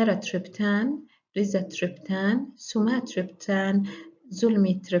naratriptan, rizatriptan, sumatriptan,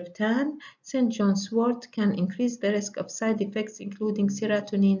 zulmitriptan, St. John's wort can increase the risk of side effects including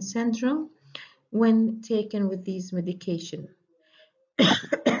serotonin syndrome when taken with these medications.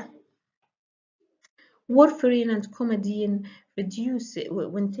 Warfarin and comadine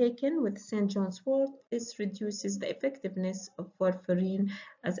when taken with St. John's wort. This reduces the effectiveness of warfarin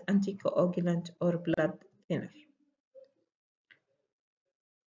as anticoagulant or blood thinner.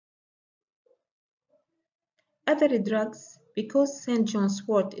 Other drugs, because St. John's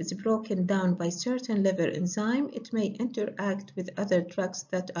wort is broken down by certain liver enzyme, it may interact with other drugs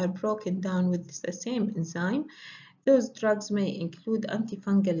that are broken down with the same enzyme. Those drugs may include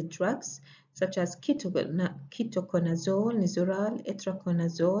antifungal drugs such as ketoconazole, nizoral,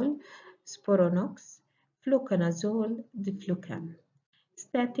 itraconazole, Sporonox, fluconazole, diflucan.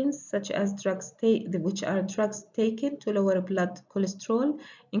 Statins, such as drugs which are drugs taken to lower blood cholesterol,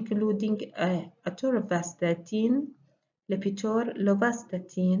 including atorvastatin, Lipitor,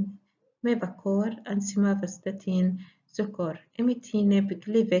 lovastatin, Mevacor, and simvastatin, Zocor. Imitinib,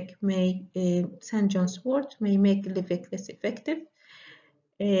 Gleevec St. John's wort may make Gleevec less effective.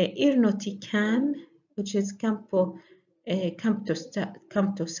 Irinotecan, which is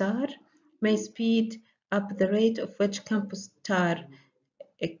Camptosar, may speed up the rate of which Camptosar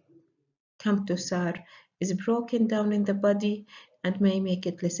is broken down in the body and may make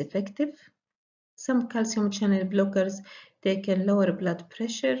it less effective. Some calcium channel blockers can lower blood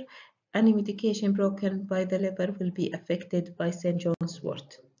pressure. Any medication broken by the liver will be affected by St. John's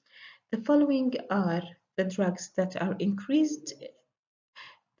wort. The following are the drugs that are increased,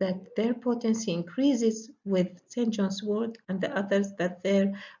 that their potency increases with St. John's wort, and the others that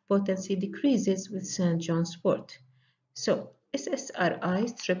their potency decreases with St. John's wort. So,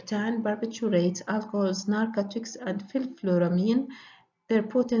 SSRIs, triptan, barbiturates, alcohols, narcotics, and phenfluramine, their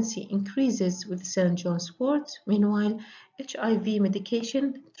potency increases with St. John's wort. Meanwhile, HIV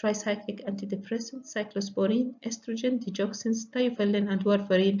medication, tricyclic antidepressants, cyclosporine, estrogen, digoxin, thiophyllene, and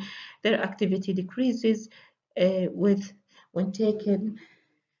warfarin, their activity decreases when taken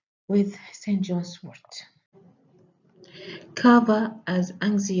with St. John's wort. Kava as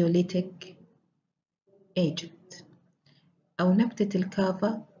anxiolytic agent أو نبتة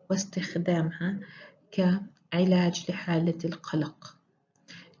الكافا واستخدامها كعلاج لحالة القلق.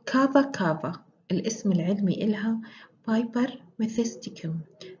 Kava الاسم العلمي إلها Piper methysticum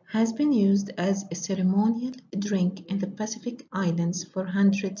has been used as a ceremonial drink in the Pacific Islands for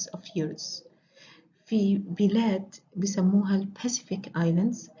hundreds of years. في بلاد بسموها Pacific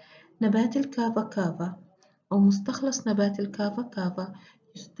Islands نبات الكافا أو مستخلص نبات الكافا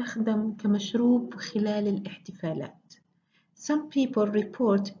يستخدم كمشروب خلال الاحتفالات. Some people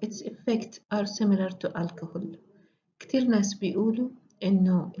report its effects are similar to alcohol. كتير ناس بيقولوا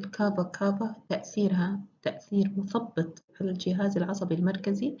إنه الكافا تأثيرها تأثير مثبط على الجهاز العصبي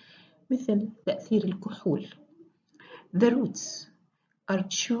المركزي مثل تأثير الكحول. The roots are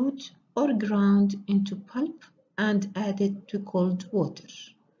chewed or ground into pulp and added to cold water.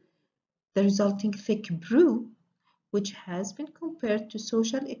 The resulting thick brew, which has been compared to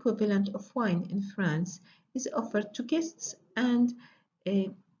social equivalent of wine in France, is offered to guests and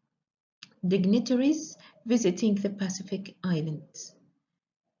dignitaries visiting the Pacific Islands.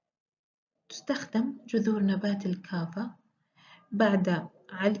 تستخدم جذور نبات الكافا بعد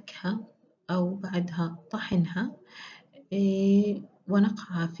علكها أو بعدها طحنها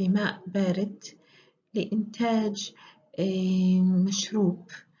ونقعها في ماء بارد لإنتاج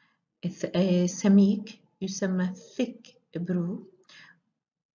مشروب سميك يسمى thick brew،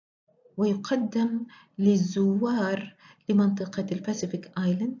 ويقدم للزوار لمنطقة الباسيفيك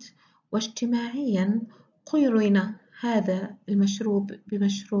آيلاند، واجتماعياً قُرن هذا المشروب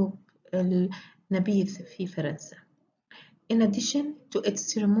بمشروب النبيذ في فرنسا. In addition to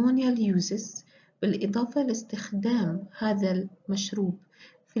its ceremonial uses، بالإضافة لاستخدام هذا المشروب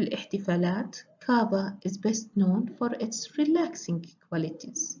في الاحتفالات، Kava is best known for its relaxing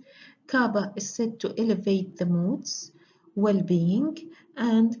qualities. Kava is said to elevate the moods, well-being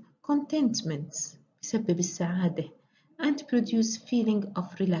and contentment بسبب السعادة and produce feeling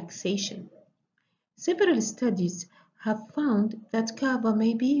of relaxation. Several studies have found that kava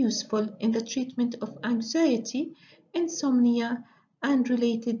may be useful in the treatment of anxiety, insomnia, and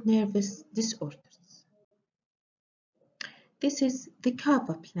related nervous disorders. This is the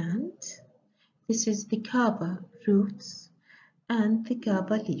kava plant, this is the kava roots, and the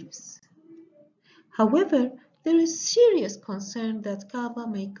kava leaves. However, there is serious concern that kava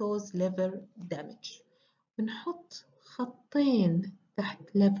may cause liver damage. بنحط خطين تحت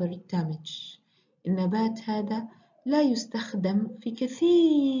liver damage. النبات هذا لا يستخدم في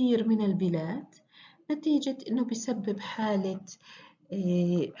كثير من البلاد نتيجة أنه بيسبب حالة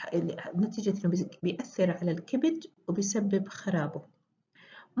نتيجة أنه بيأثر على الكبد وبيسبب خرابه.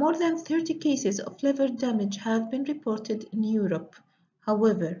 More than 30 cases of liver damage have been reported in Europe.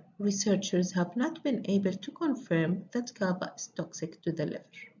 However, researchers have not been able to confirm that kava is toxic to the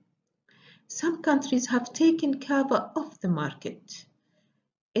liver. Some countries have taken kava off the market.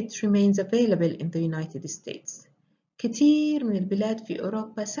 It remains available in the United States. كثير من البلاد في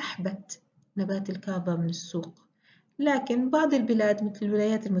أوروبا سحبت نبات الكافا من السوق، لكن بعض البلاد مثل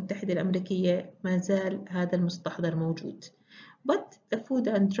الولايات المتحدة الأمريكية ما زال هذا المستحضر موجود. But the Food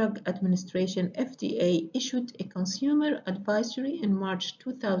and Drug Administration (FDA) issued a consumer advisory in March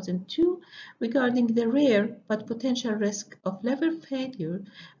 2002 regarding the rare but potential risk of liver failure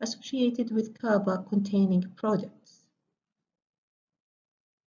associated with kava-containing products.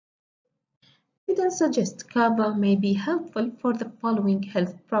 Evidence suggests kava may be helpful for the following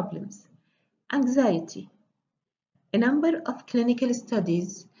health problems. Anxiety. A number of clinical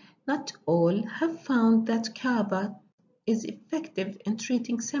studies, not all, have found that kava is effective in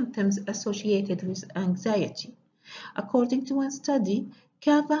treating symptoms associated with anxiety. According to one study,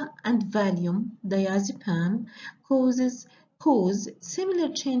 kava and Valium diazepam cause similar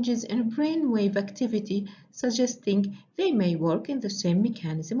changes in brainwave activity, suggesting they may work in the same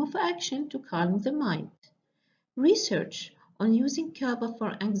mechanism of action to calm the mind. Research on using kava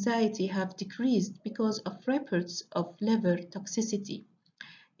for anxiety have decreased because of reports of liver toxicity.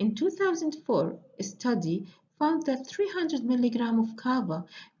 In 2004, a study found that 300 mg of kava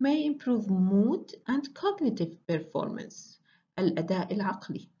may improve mood and cognitive performance, الأداء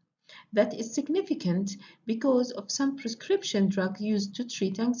العقلي. That is significant because of some prescription drugs used to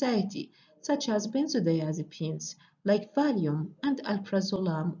treat anxiety, such as benzodiazepines like Valium and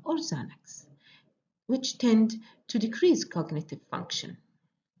alprazolam or Xanax, which tend to decrease cognitive function.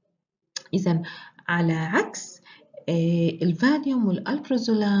 إذن على عكس الفاليوم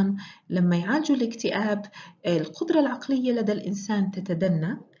والألبرازولام لما يعالجوا الاكتئاب القدرة العقلية لدى الإنسان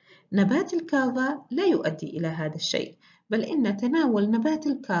تتدنى، نبات الكافا لا يؤدي إلى هذا الشيء، بل إن تناول نبات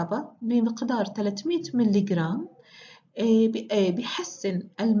الكافا بمقدار 300 ملغ بيحسن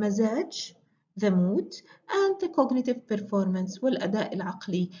المزاج the mood and the cognitive performance والأداء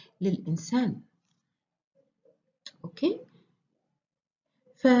العقلي للإنسان. أوكي؟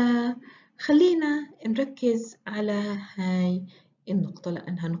 فخلينا نركز على هاي النقطة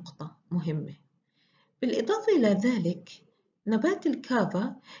لأنها نقطة مهمة. بالإضافة إلى ذلك نبات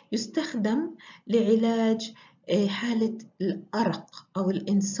الكافا يستخدم لعلاج حالة الأرق أو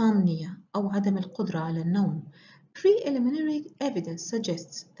الإنسومنيا أو عدم القدرة على النوم. Preliminary evidence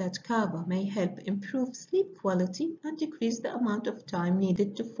suggests that kava may help improve sleep quality and decrease the amount of time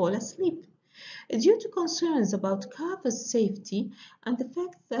needed to fall asleep. Due to concerns about kava's safety and the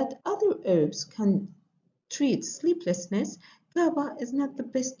fact that other herbs can treat sleeplessness, kava is not the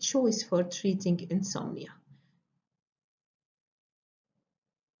best choice for treating insomnia.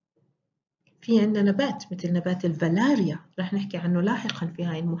 في عندنا نبات مثل نبات الفالاريا رح نحكي عنه لاحقا في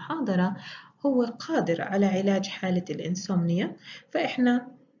هاي المحاضرة، هو قادر على علاج حالة الإنسومنيا.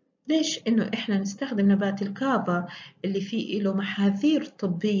 فإحنا ليش إنه إحنا نستخدم نبات الكافا اللي فيه له محاذير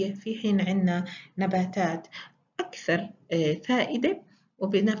طبية في حين عندنا نباتات أكثر فائدة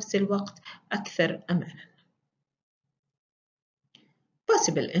وبنفس الوقت أكثر أمانا.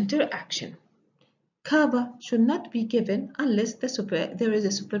 Possible interaction. Kava should not be given unless there is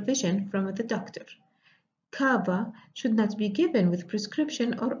a supervision from the doctor. Kava should not be given with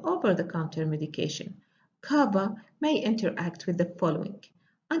prescription or over-the-counter medication. Kava may interact with the following: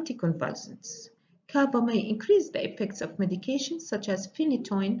 anticonvulsants. Kava may increase the effects of medications such as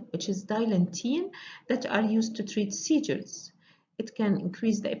phenytoin, which is dilantin, that are used to treat seizures. It can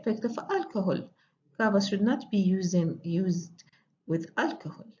increase the effect of alcohol. Kava should not be used with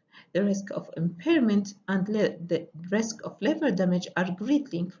alcohol. The risk of impairment and the risk of liver damage are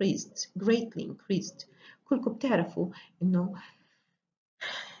greatly increased. كلكم بتعرفوا إنه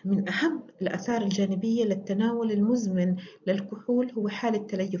من أهم الآثار الجانبية للتناول المزمن للكحول هو حالة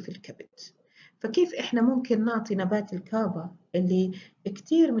تليف الكبد. فكيف إحنا ممكن نعطي نبات الكافا اللي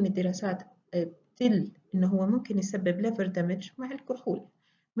كتير من الدراسات بتدل إنه هو ممكن يسبب ليفر دامج مع الكحول؟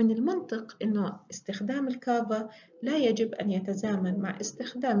 من المنطق إنه استخدام الكافا لا يجب أن يتزامن مع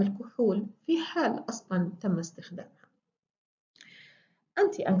استخدام الكحول في حال أصلاً تم استخدامها.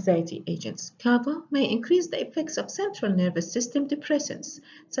 Anti-anxiety agents. Kava may increase the effects of central nervous system depressants,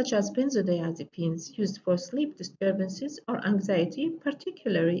 such as benzodiazepines used for sleep disturbances or anxiety,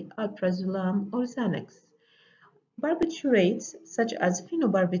 particularly alprazolam or Xanax. Barbiturates, such as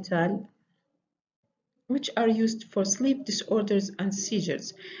phenobarbital, which are used for sleep disorders and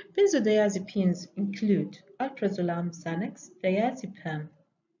seizures. Benzodiazepines include alprazolam, Xanax, diazepam,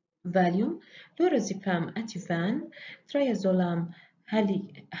 Valium, lorazepam ativan, triazolam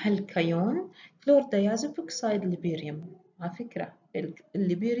هالكيون، كلورديازوبوكسيد ليبيريوم. على فكرة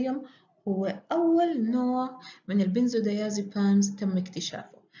الليبيريوم هو أول نوع من البنزوديازيبامز تم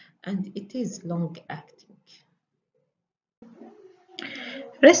اكتشافه and it is long acting.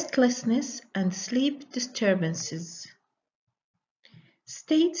 Restlessness and sleep disturbances.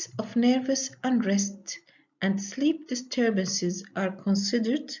 States of nervous unrest and sleep disturbances are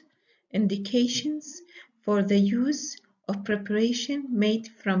considered indications for the use of preparation made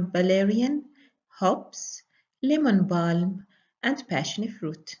from valerian, hops, lemon balm, and passion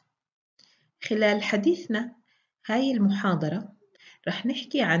fruit. خلال حديثنا هاي المحاضرة رح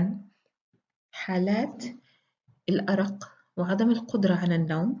نحكي عن حالات الأرق وعدم القدرة على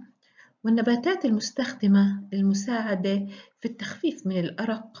النوم والنباتات المستخدمة للمساعدة في التخفيف من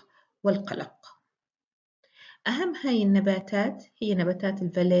الأرق والقلق. أهم هاي النباتات هي نباتات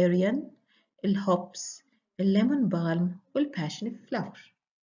الفاليريان، الهوبس، الليمون بالم والباشن فلاور.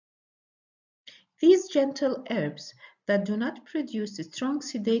 These gentle herbs that do not produce strong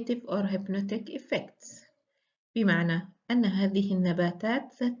sedative or hypnotic effects. بمعنى أن هذه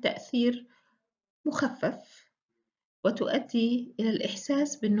النباتات ذات تأثير مخفف وتؤدي إلى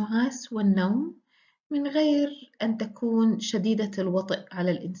الإحساس بالنعاس والنوم من غير أن تكون شديدة الوطئ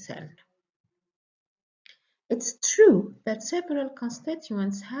على الإنسان. It's true that several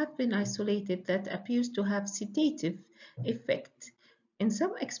constituents have been isolated that appears to have sedative effect in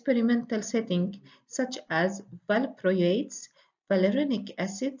some experimental setting, such as valproates, valerianic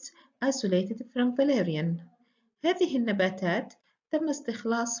acids isolated from valerian. هذه النباتات تم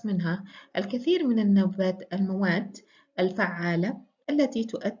استخلاص منها الكثير من المواد الفعالة التي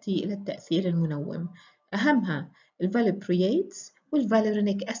تؤدي إلى التأثير المنوم، أهمها الفالبرويتس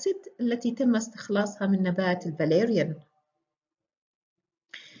والفاليرينيك أسيد التي تم استخلاصها من نبات الفاليريان.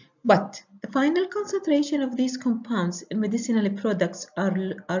 But the final concentration of these compounds in medicinal products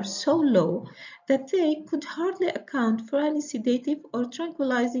are so low that they could hardly account for any sedative or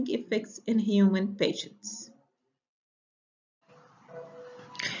tranquilizing effects in human patients.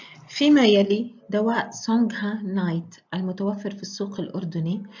 فيما يلي دواء سونغها نايت المتوفر في السوق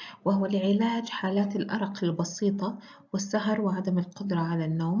الأردني، وهو لعلاج حالات الأرق البسيطة والسهر وعدم القدرة على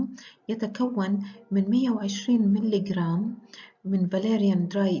النوم، يتكون من 120 ملغ من فاليريان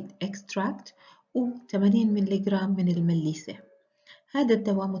درايد إكستراكت و 80 ملغ من المليسة. هذا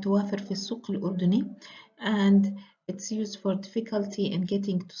الدواء متوفر في السوق الأردني and it's used for difficulty in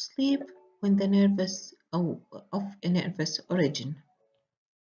getting to sleep when the nervous of a nervous origin.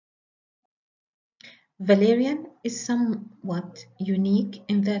 Valerian is somewhat unique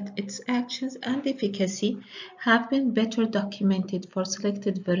in that its actions and efficacy have been better documented for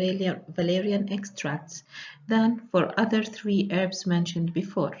selected valerian extracts than for other three herbs mentioned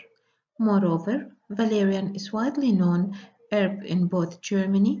before. Moreover, valerian is widely known herb in both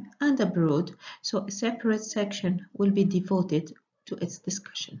Germany and abroad, so a separate section will be devoted to its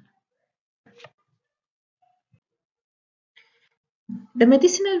discussion. The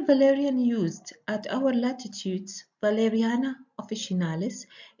medicinal valerian used at our latitudes, Valeriana officinalis,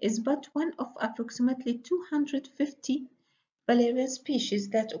 is but one of approximately 250 valerian species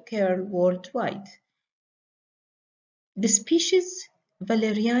that occur worldwide. The species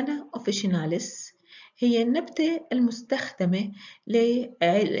Valeriana officinalis هي النبتة المستخدمة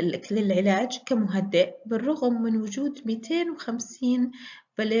للعلاج كمهدئ بالرغم من وجود 250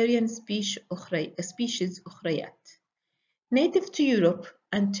 valerian species أخريات. Native to Europe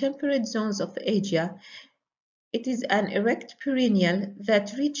and temperate zones of Asia, it is an erect perennial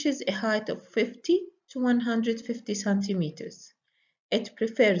that reaches a height of 50 to 150 centimeters. It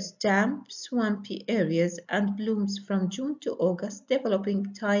prefers damp, swampy areas and blooms from June to August,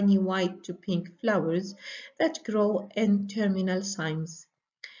 developing tiny white to pink flowers that grow in terminal cymes.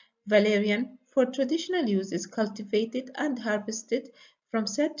 Valerian, for traditional use, is cultivated and harvested from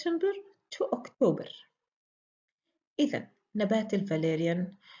September to October. إذا نبات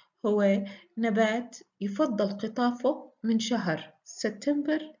الفاليريان هو نبات يفضل قطافه من شهر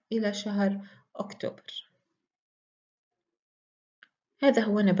سبتمبر إلى شهر أكتوبر. هذا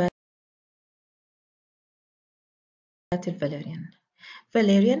هو نبات الفاليريان.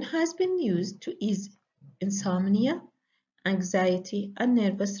 Valerian has been used to ease insomnia, anxiety, and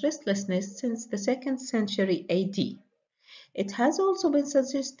nervous restlessness since the 2nd century AD. It has also been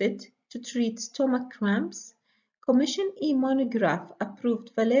suggested to treat stomach cramps. Commission E monograph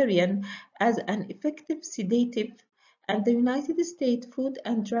approved valerian as an effective sedative, and the United States Food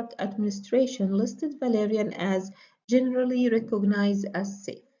and Drug Administration listed valerian as generally recognized as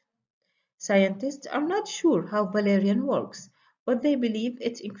safe. Scientists are not sure how valerian works, but they believe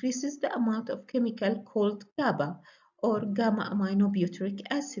it increases the amount of chemical called GABA, or gamma-aminobutyric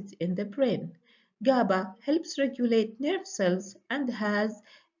acid, in the brain. GABA helps regulate nerve cells and has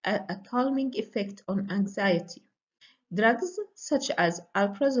a calming effect on anxiety. Drugs such as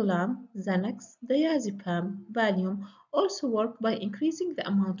alprazolam, Xanax, diazepam, Valium also work by increasing the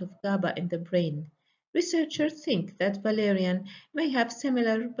amount of GABA in the brain. Researchers think that valerian may have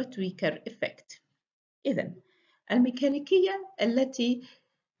similar but weaker effect. إذن الميكانيكية التي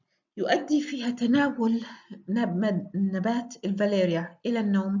يؤدي فيها تناول نبات الفاليريا إلى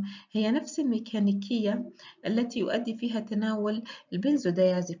النوم هي نفس الميكانيكية التي يؤدي فيها تناول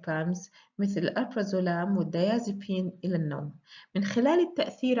البنزوديازيبامز مثل الألبرازولام والديازيبين إلى النوم من خلال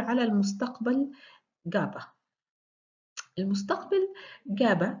التأثير على المستقبل جابا. المستقبل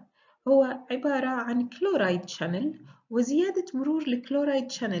جابا هو عبارة عن كلورايد شانل، وزيادة مرور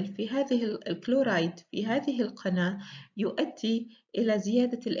الكلورايد شانل في هذه القناة يؤدي إلى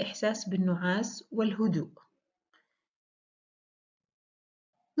زيادة الإحساس بالنعاس والهدوء.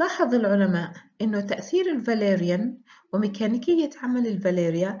 لاحظ العلماء أن تأثير الفاليريان وميكانيكية عمل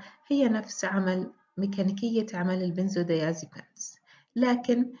الفاليريا هي نفس ميكانيكية عمل البنزوديازيبامز،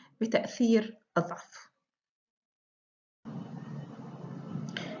 لكن بتأثير أضعف.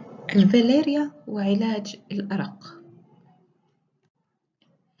 الفاليريا وعلاج الأرق.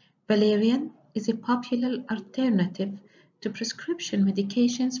 Valerian is a popular alternative to prescription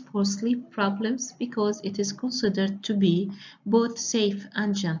medications for sleep problems because it is considered to be both safe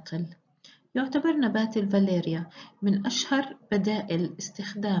and gentle. يعتبر نبات الفاليريا من أشهر بدائل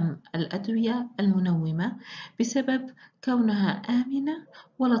استخدام الأدوية المنومة بسبب كونها آمنة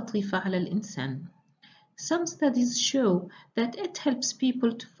ولطيفة على الإنسان. Some studies show that it helps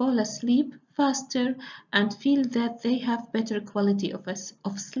people to fall asleep faster and feel that they have better quality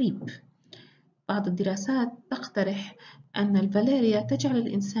of sleep. بعض الدراسات تقترح أن الفاليريا تجعل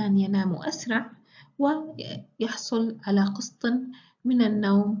الإنسان ينام أسرع ويحصل على قسط من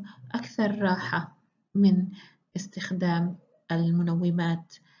النوم أكثر راحة من استخدام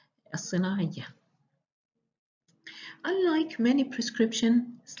المنومات الصناعية. Unlike many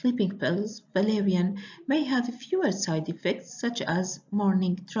prescription sleeping pills, valerian may have fewer side effects such as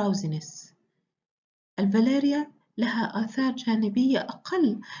morning drowsiness. الفاليريا لها آثار جانبية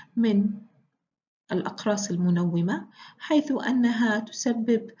أقل من الأقراص المنومة، حيث أنها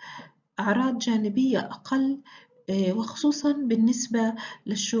تسبب أعراض جانبية أقل، وخصوصاً بالنسبة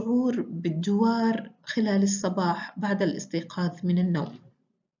للشعور بالدوار خلال الصباح بعد الاستيقاظ من النوم.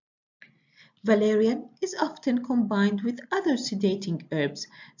 Valerian is often combined with other sedating herbs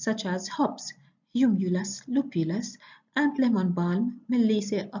such as hops, humulus lupulus, and lemon balm,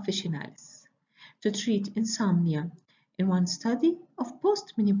 Melissa officinalis, to treat insomnia. In one study of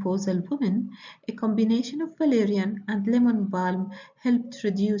postmenopausal women, a combination of valerian and lemon balm helped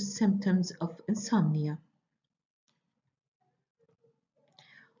reduce symptoms of insomnia.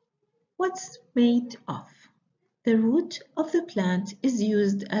 What's made of? The root of the plant is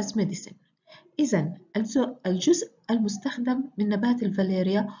used as medicine. إذن الجزء المستخدم من نبات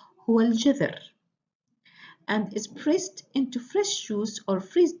الفاليريا هو الجذر and is pressed into fresh juice or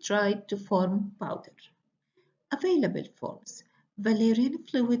freeze-dried to form powder. Available forms: valerian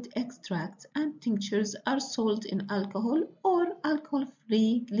fluid extracts and tinctures are sold in alcohol or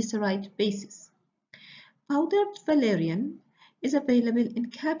alcohol-free glyceride bases. Powdered valerian is available in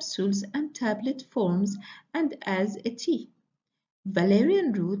capsules and tablet forms and as a tea.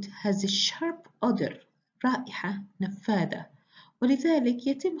 Valerian root has a sharp odor رائحة نفاذة ولذلك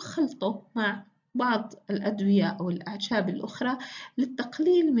يتم خلطه مع بعض الأدوية أو الأعشاب الأخرى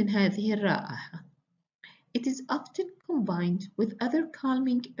للتقليل من هذه الرائحة. It is often combined with other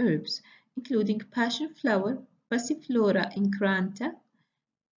calming herbs including passion flower, Passiflora incranta,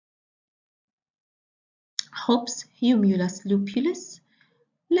 hops, Humulus lupulus,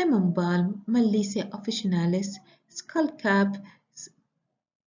 lemon balm, Melissa officinalis, skullcap,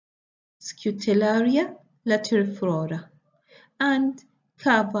 Scutellaria latiflora, and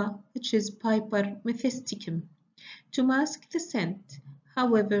cava, which is Piper methysticum, to mask the scent.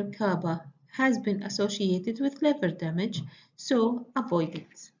 However, cava has been associated with liver damage, so avoid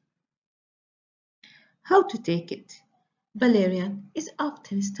it. How to take it? Valerian is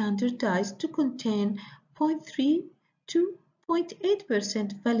often standardized to contain 0.3 to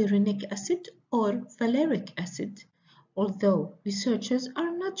 0.8% valerianic acid or valeric acid, although researchers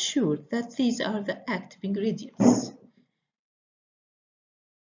are not sure that these are the active ingredients.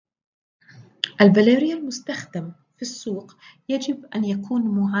 الفاليريا المستخدم في السوق يجب أن يكون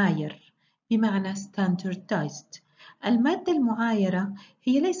معاير بمعنى standardized. المادة المعايرة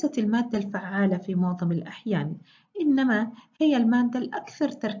هي ليست المادة الفعالة في معظم الأحيان، إنما هي المادة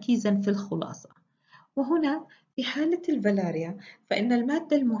الأكثر تركيزاً في الخلاصة. وهنا في حالة الفاليريا فإن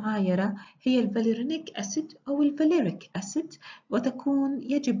المادة المعايرة هي الفاليرينيك أسيد أو الفاليريك أسيد،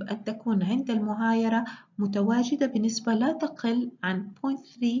 يجب أن تكون عند المعايرة متواجدة بنسبة لا تقل عن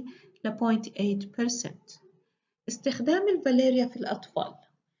 0.3 ل 0.8%. استخدام الفاليريا في الأطفال.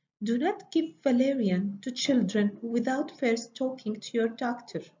 Do not give valerian to children without first talking to your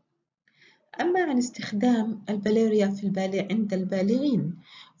doctor. أما عن استخدام الفاليريا عند البالغين.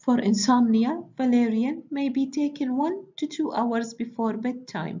 For insomnia, valerian may be taken 1 to 2 hours before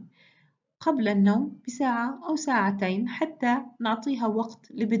bedtime. قبل النوم بساعة أو ساعتين حتى نعطيها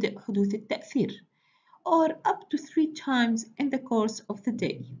وقت لبدء حدوث التأثير. Or up to 3 times in the course of the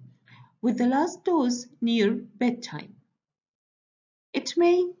day, with the last dose near bedtime. It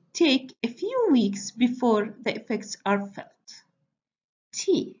may take a few weeks before the effects are felt.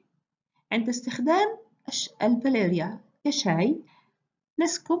 Tea. عند استخدام الفاليريا كشاي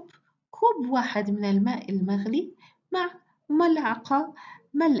نسكب كوب واحد من الماء المغلي مع ملعقة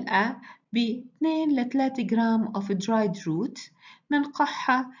ملأة ب 2 ل 3 جرام of dried root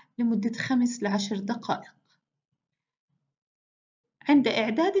ننقعها لمدة 5 ل 10 دقائق. عند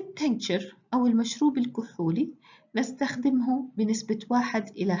إعداد التنكشر أو المشروب الكحولي نستخدمه بنسبة 1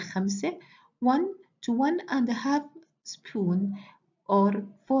 إلى 5 1 to 1.5 spoon or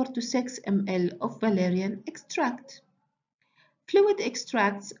 4 to 6 ml of valerian extract. Fluid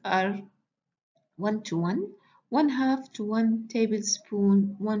extracts are 1 to 1, 1/2 to 1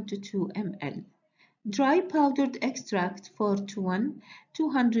 tablespoon, 1 to 2 ml. Dry powdered extract 4 to 1,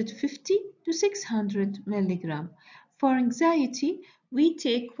 250 to 600 milligram. For anxiety, we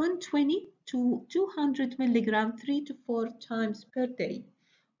take 120 to 200 milligram 3 to 4 times per day.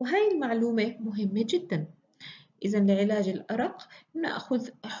 وهي المعلومة مهمة جدا. إذا لعلاج الأرق نأخذ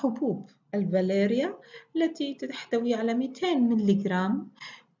حبوب الفاليريا التي تحتوي على 200 ملغرام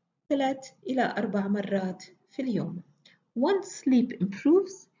 3 إلى 4 مرات في اليوم. Once sleep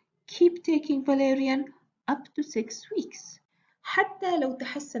improves, keep taking valerian up to 6 weeks. حتى لو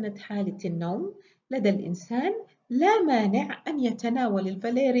تحسنت حالة النوم لدى الإنسان لا مانع أن يتناول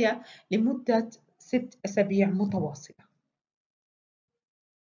الفاليريا لمدة 6 أسابيع متواصلة.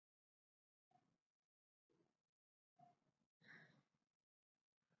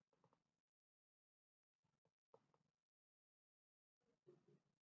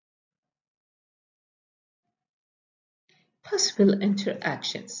 Possible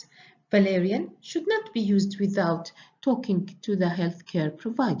interactions. Valerian should not be used without talking to the healthcare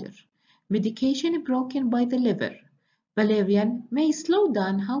provider. Medication broken by the liver. Valerian may slow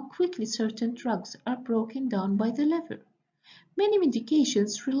down how quickly certain drugs are broken down by the liver. Many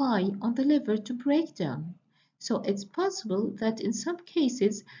medications rely on the liver to break down, so it's possible that in some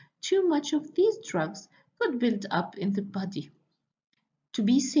cases too much of these drugs could build up in the body. To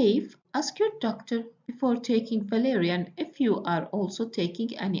be safe, ask your doctor before taking valerian if you are also taking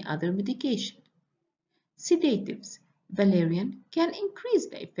any other medication. Sedatives. Valerian can increase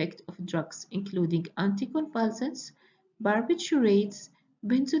the effect of drugs including anticonvulsants, barbiturates,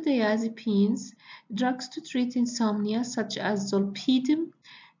 benzodiazepines, drugs to treat insomnia such as zolpidem,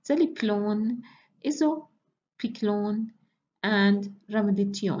 zalipilone, isopiclone, and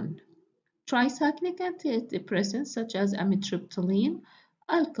ramadition. Tricyclic antidepressants such as amitriptyline,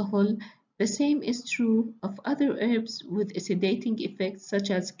 alcohol, The same is true of other herbs with sedating effects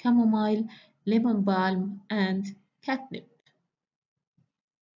such as chamomile, lemon balm, and catnip.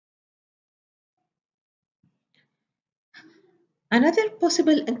 Another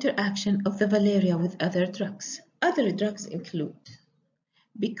possible interaction of the valeria with other drugs. Other drugs include: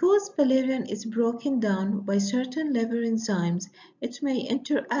 because valerian is broken down by certain liver enzymes, it may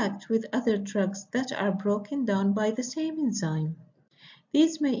interact with other drugs that are broken down by the same enzyme.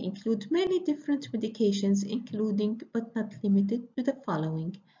 These may include many different medications, including but not limited to the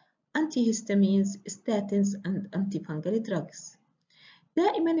following: antihistamines, statins, and antifungal drugs.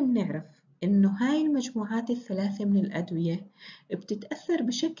 دائما بنعرف إنه هاي المجموعات الثلاثة من الأدوية بتتأثر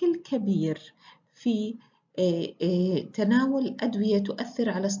بشكل كبير في تناول أدوية تؤثر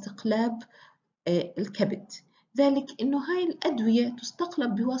على استقلاب الكبد. ذلك إنه هاي الأدوية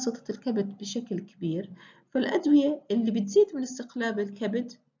تستقلب بواسطة الكبد بشكل كبير، فالأدوية اللي بتزيد من استقلاب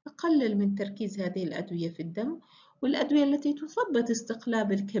الكبد تقلل من تركيز هذه الأدوية في الدم، والأدوية التي تثبط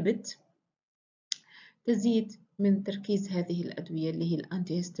استقلاب الكبد تزيد من تركيز هذه الأدوية اللي هي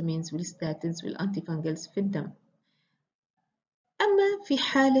الأنتيهستامينز والستاتينز والأنتيفانجلز في الدم. أما في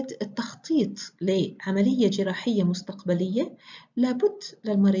حالة التخطيط لعملية جراحية مستقبلية، لابد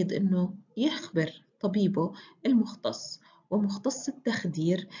للمريض أنه يخبر طبيبه المختص ومختص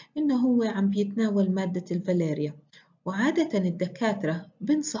التخدير أنه هو عم بيتناول مادة الفاليريا، وعادة الدكاترة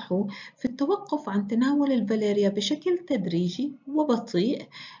بنصحوا في التوقف عن تناول الفاليريا بشكل تدريجي وبطيء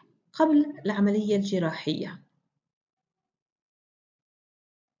قبل العملية الجراحية.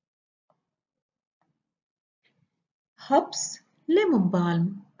 Hops, lemon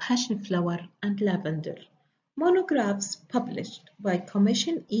balm, passion flower, and lavender. Monographs published by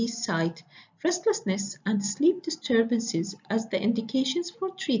Commission E cite restlessness and sleep disturbances as the indications for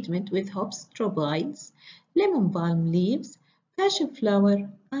treatment with hops strobiles, lemon balm leaves, passion flower,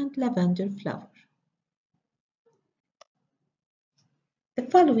 and lavender flower. The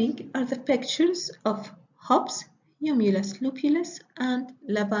following are the pictures of hops, Humulus lupulus, and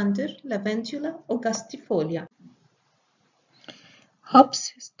lavender, Lavandula augustifolia.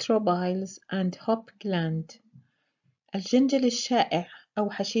 hops strobiles and hop gland. الجنجل الشائع أو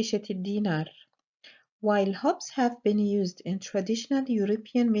حشيشة الدينار. While hops have been used in traditional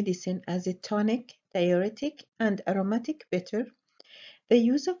European medicine as a tonic, diuretic, and aromatic bitter, the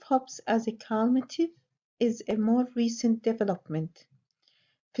use of hops as a calmative is a more recent development.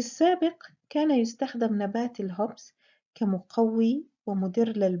 في السابق كان يستخدم نبات الهوبس كمقوي ومدر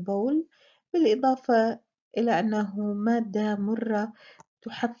للبول، بالإضافة إلى أنه مادة مرة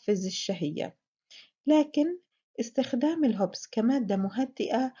تحفز الشهية. لكن استخدام الهوبس كمادة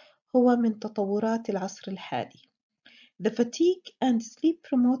مهدئة هو من تطورات العصر الحالي. The fatigue and sleep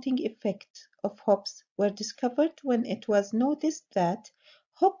promoting effect of hops were discovered when it was noticed that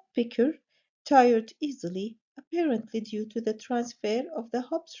hop picker tired easily, apparently due to the transfer of the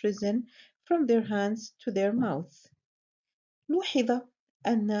hops resin from their hands to their mouth. لوحظ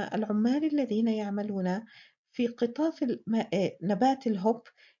أن العمال الذين يعملون في قطاف نبات الهوب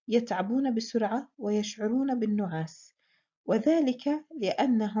يتعبون بسرعة ويشعرون بالنعاس، وذلك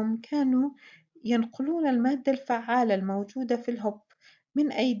لأنهم كانوا ينقلون المادة الفعالة الموجودة في الهوب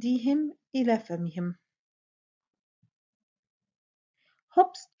من أيديهم إلى فمهم.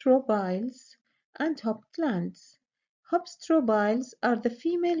 Hop strobiles and hop glands. Hop strobiles are the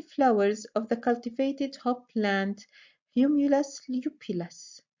female flowers of the cultivated hop plant Humulus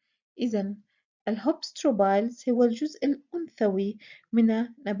lupulus. إذن الهوب strobiles هو الجزء الأنثوي من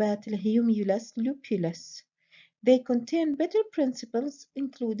نبات الهيوميولس lupulus. They contain better principles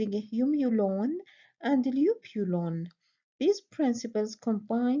including humulone and lupulone. These principles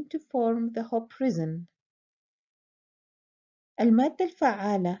combine to form the hop resin. المادة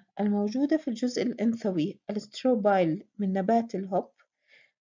الفعالة الموجودة في الجزء الأنثوي الستروبايل من نبات الهوب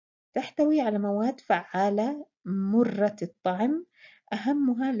تحتوي على مواد فعالة مرة الطعم،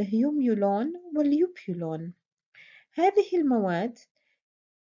 أهمها الهيوميولون والليوبيولون. هذه المواد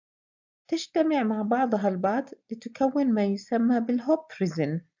تجتمع مع بعضها البعض لتكون ما يسمى بالهوب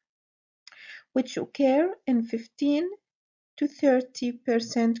resin, which occur in 15 to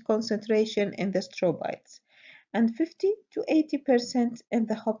 30% concentration in the strobiles and 50 to 80% in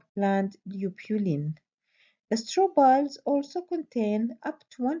the hop gland lupulin. The strobiles also contain up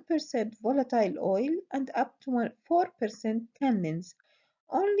to 1% volatile oil and up to 4% tannins.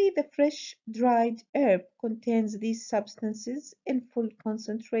 Only the fresh dried herb contains these substances in full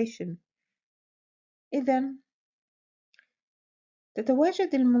concentration. إذن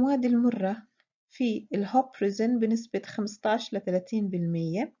تتواجد المواد المرة في الهوب ريزن بنسبة 15 ل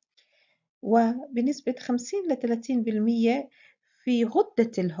 30% وبنسبة 50 ل 30% في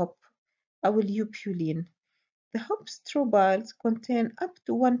غدة الهوب أو اليوبيولين. The hops strobiles contain up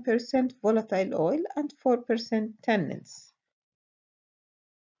to 1% volatile oil and 4% tannins.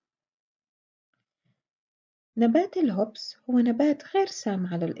 نبات الهوبس هو نبات غير سام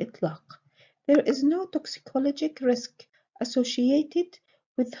على الإطلاق. There is no toxicologic risk associated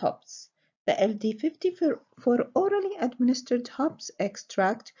with hops. The LD50 for orally administered hops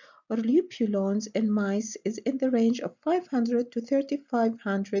extract or lupulons in mice is in the range of 500 to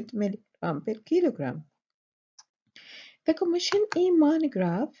 3500 milligram per kilogram. The Commission E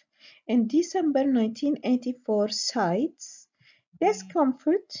monograph in December 1984 cites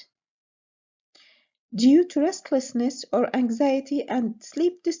discomfort due to restlessness or anxiety and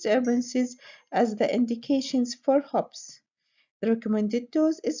sleep disturbances as the indications for hops. The recommended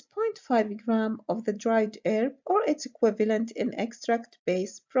dose is 0.5 gram of the dried herb or its equivalent in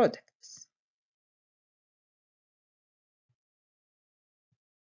extract-based products.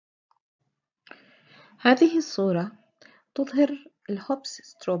 هذه الصورة تظهر الهوبس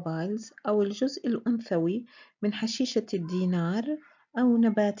ستروبايلز أو الجزء الأنثوي من حشيشة الدينار أو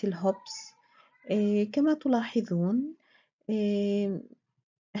نبات الهوبس. كما تلاحظون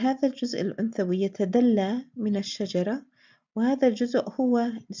هذا الجزء الأنثوي يتدلى من الشجرة، وهذا الجزء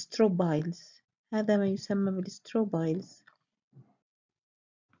هو الستروبايلز. هذا ما يسمى بالستروبايلز.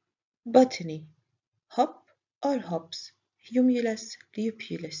 Botany. Hop or hops. Humulus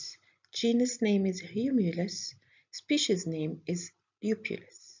lupulus. Genus name is Humulus. Species name is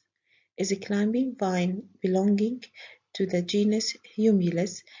Lupulus. Is a climbing vine belonging to the genus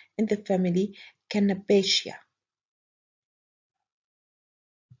Humulus in the family Cannabaceae.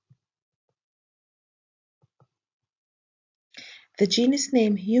 The genus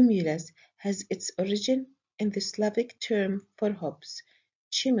name Humulus has its origin in the Slavic term for hops,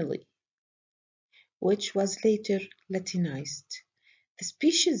 chimeli, which was later Latinized. The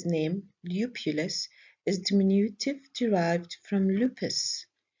species name Lupulus is diminutive derived from lupus.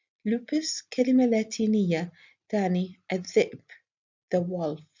 Lupus كلمة لاتينية تعني الذئب, the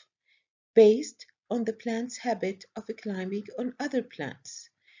wolf, based on the plant's habit of climbing on other plants.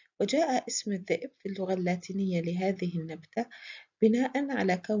 وجاء اسم الذئب في اللغة اللاتينية لهذه النبتة بناء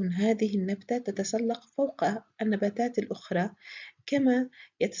على كون هذه النبتة تتسلق فوق النباتات الأخرى كما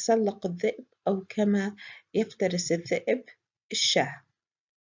يتسلق الذئب أو كما يفترس الذئب الشاه.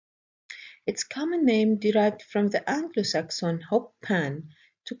 Its common name derived from the Anglo-Saxon hoppan,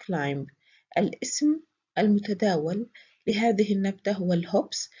 to climb. الاسم المتداول لهذه النبتة هو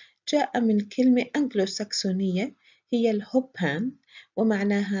الهوبس، جاء من كلمة أنجلو-ساكسونية هي الهوبان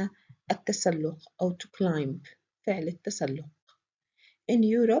ومعناها التسلق أو to climb، فعل التسلق. In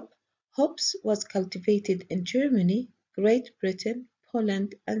Europe, hops was cultivated in Germany, Great Britain,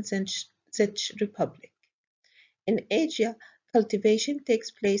 Poland, and Czech Republic. In Asia, cultivation takes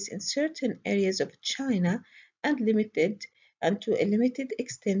place in certain areas of China and to a limited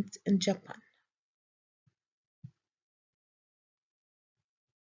extent in Japan.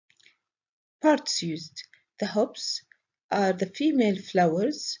 Parts used. The hops are the female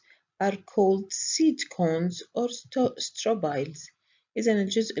flowers are called seed cones or strobiles. إذن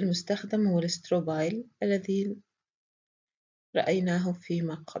الجزء المستخدم هو الستروبايل الذي رأيناه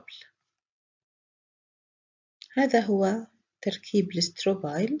فيما قبل. هذا هو تركيب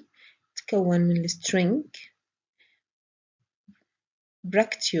الستروبايل، تكون من السترينج،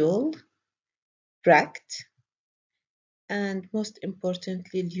 bracteole, bract, and most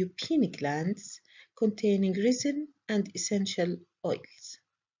importantly lupine glands containing resin and essential oils.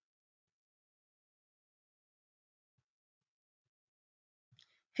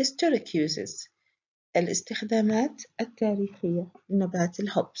 Historic uses. الاستخدامات التاريخية لنبات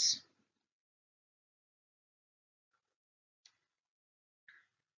الهوبس.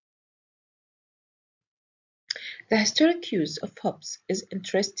 The historic use of hops is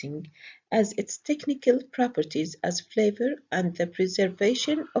interesting as its technical properties as flavor and the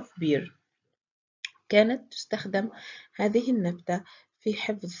preservation of beer. كانت تستخدم هذه النبتة في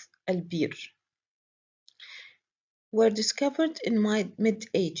حفظ البير. Were discovered in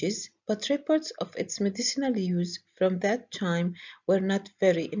mid-ages, but reports of its medicinal use from that time were not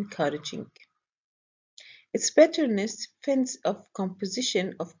very encouraging. Its bitterness fends off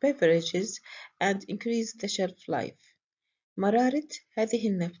composition of beverages and increased the shelf life. مرارة هذه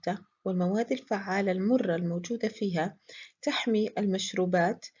النبتة والمواد الفعالة المرة الموجودة فيها تحمي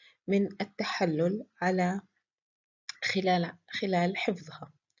المشروبات من التحلل خلال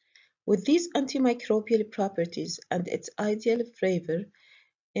حفظها. With these antimicrobial properties and its ideal flavor,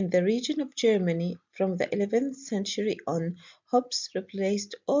 in the region of Germany from the 11th century on, hops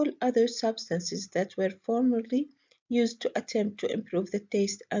replaced all other substances that were formerly used to attempt to improve the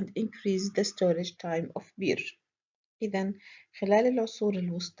taste and increase the storage time of beer. إذا خلال العصور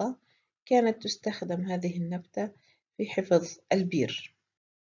الوسطى كانت تستخدم هذه النبتة في حفظ البير.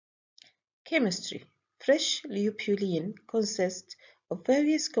 Chemistry. Fresh lupulin consists of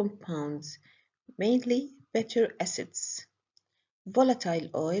various compounds, mainly bitter acids, volatile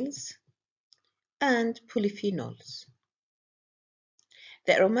oils, and polyphenols.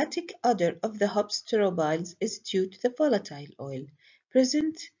 The aromatic odor of the hop sterobiles is due to the volatile oil,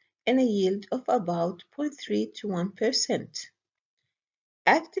 present in a yield of about 0.3 to 1%.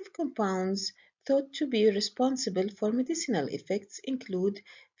 Active compounds thought to be responsible for medicinal effects include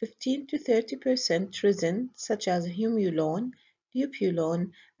 15 to 30% resin, such as humulone,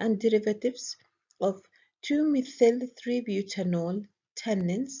 lupulone, and derivatives of 2-methyl-3-butanol,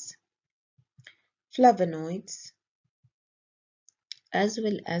 tannins, flavonoids, as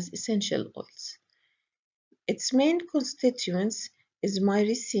well as essential oils. Its main constituents is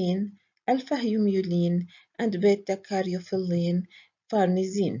myrcene, alpha-humulene, and beta-caryophyllene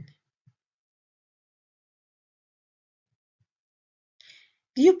farnesene.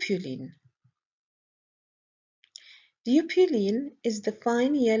 Lupulin. Lupulin is the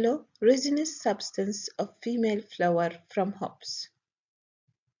fine yellow resinous substance of female flower from hops.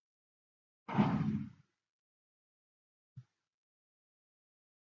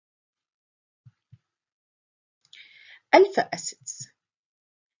 Alpha acids.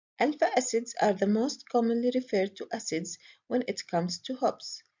 Alpha acids are the most commonly referred to acids when it comes to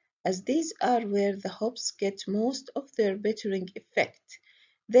hops, as these are where the hops get most of their bittering effect.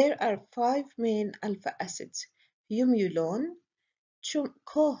 There are 5 main alpha acids: humulone,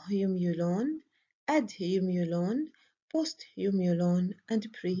 cohumulone, adhumulone, posthumulone,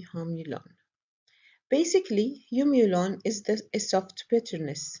 and prehumulone. Basically, humulone is a soft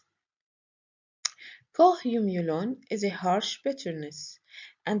bitterness. Cohumulone is a harsh bitterness,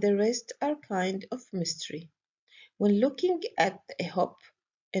 and the rest are kind of mystery. When looking at a hop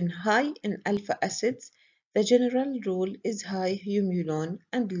high in alpha acids, the general rule is high humulone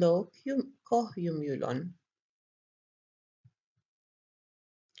and low cohumulone.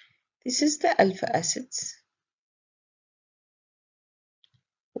 This is the alpha acids,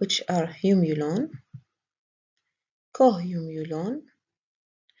 which are humulone, cohumulone,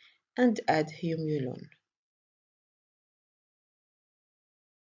 and adhumulone.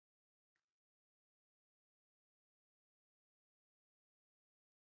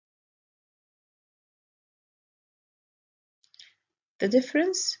 The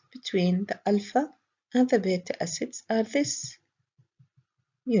difference between the alpha and the beta acids are this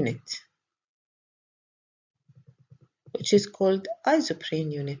unit, which is called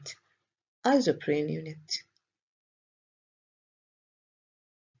isoprene unit. Isoprene unit.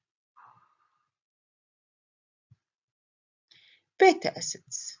 Beta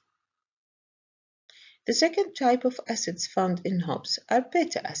acids. The second type of acids found in hops are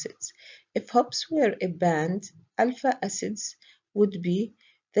beta acids. If hops were a band, alpha acids would be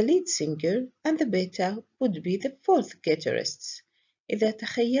the lead singer and the beta would be the fourth guitarists. إذا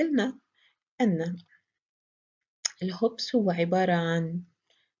تخيلنا أن الهوبس هو عبارة عن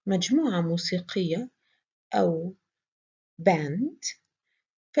مجموعة موسيقية أو باند،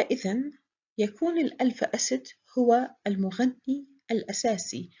 فإذا يكون الألفا أسيد هو المغني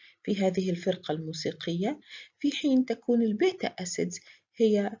الأساسي في هذه الفرقة الموسيقية، في حين تكون البيتا أسيد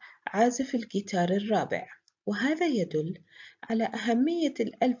هي عازف الجيتار الرابع، وهذا يدل على أهمية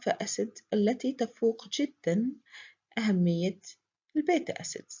الألفا أسيد التي تفوق جدا أهمية البيتا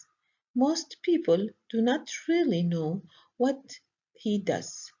أسيد. Most people do not really know what he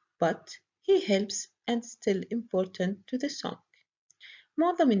does, but he helps and still important to the song.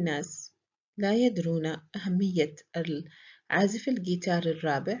 معظم الناس لا يدرون أهمية عازف الجيتار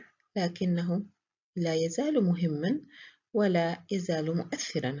الرابع، لكنه لا يزال مهماً ولا يزال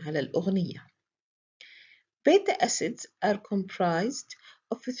مؤثراً على الأغنية. Beta acids are comprised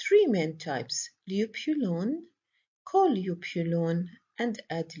of 3 main types: lupulone, colupulone, and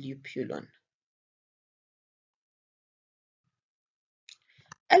adlupulone.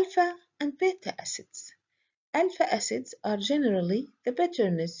 Alpha and beta acids. Alpha acids are generally the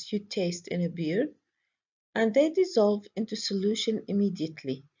bitterness you taste in a beer, and they dissolve into solution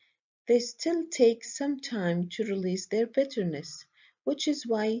immediately. They still take some time to release their bitterness, which is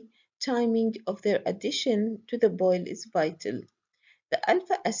why timing of their addition to the boil is vital. The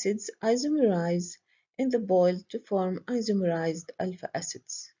alpha acids isomerize in the boil to form isomerized alpha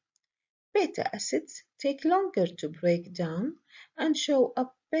acids. Beta acids take longer to break down and show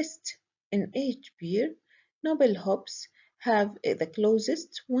up best in aged beer. Noble hops have the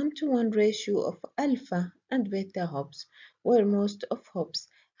closest 1-to-1 ratio of alpha and beta hops, where most of hops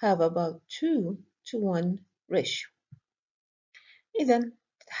have about 2:1 ratio. إذا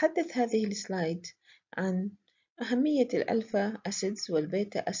تتحدث هذه السلايد عن أهمية الألفا أسيدز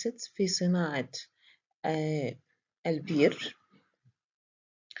والبيتا أسيدز في صناعة البير،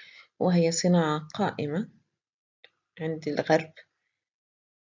 وهي صناعة قائمة عند الغرب،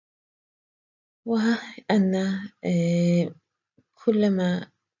 وأن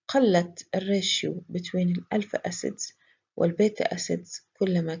كلما قلت الريشيو بين الألفا أسيدز والبيتا أسيدز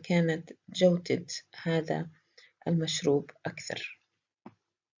كلما كانت جودة هذا المشروب أكثر.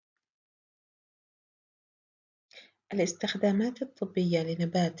 الاستخدامات الطبية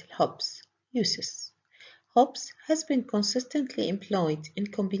لنبات الهوبس uses. Hops has been consistently employed in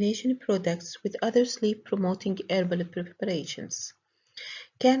combination products with other sleep-promoting herbal preparations.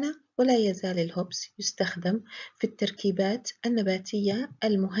 كان ولا يزال الهوبس يستخدم في التركيبات النباتية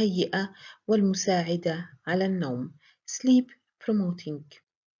المهيئة والمساعدة على النوم sleep promoting.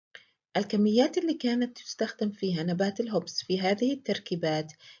 الكميات اللي كانت تستخدم فيها نبات الهوبس في هذه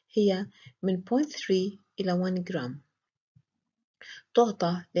التركيبات هي من 0.3 إلى 1 جرام،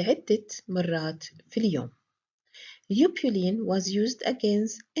 تعطى لعدة مرات في اليوم. Lupulin was used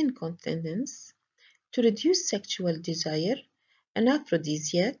against incontinence, to reduce sexual desire, an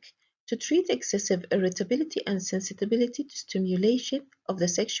aphrodisiac, to treat excessive irritability and sensitivity to stimulation of the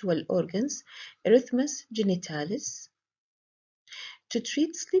sexual organs, erythemus genitalis, to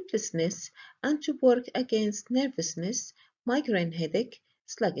treat sleeplessness and to work against nervousness, migraine headache,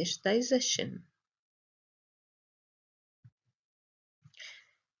 sluggish digestion.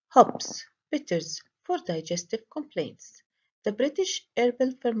 Hops, bitters for digestive complaints. The British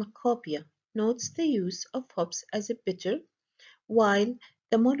Herbal Pharmacopoeia notes the use of hops as a bitter, while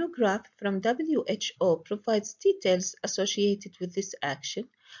the monograph from WHO provides details associated with this action,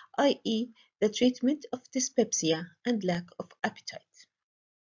 i.e. the treatment of dyspepsia and lack of appetite.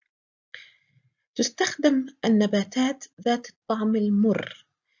 تستخدم النباتات ذات الطعم المر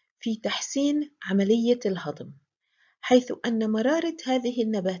في تحسين عملية الهضم، حيث أن مرارة هذه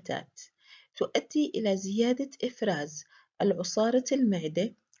النباتات تؤدي إلى زيادة إفراز العصارة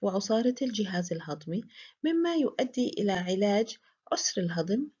المعدة وعصارة الجهاز الهضمي، مما يؤدي إلى علاج عسر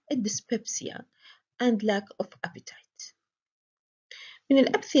الهضم dyspepsia and lack of appetite. من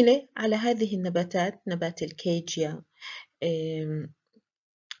الأمثلة على هذه النباتات نبات الكيجيا،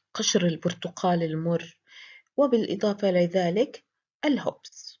 قشر البرتقال المر، وبالإضافة لذلك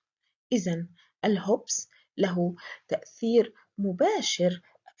الهوبس. إذن الهوبس له تأثير مباشر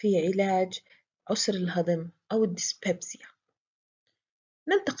في علاج عسر الهضم أو الديسبيبسيا.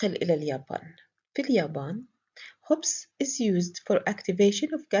 ننتقل إلى اليابان. في اليابان hops is used for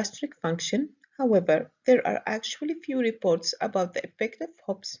activation of gastric function. However, there are actually few reports about the effect of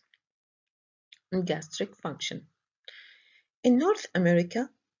hops on gastric function. In North America,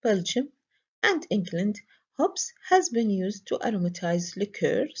 Belgium, and England, hops has been used to aromatize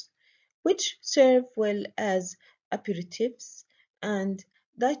liqueurs, which serve well as aperitifs and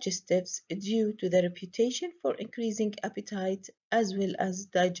digestives due to the reputation for increasing appetite as well as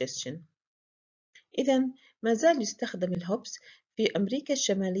digestion. إذن ما زال يستخدم الهوبس في أمريكا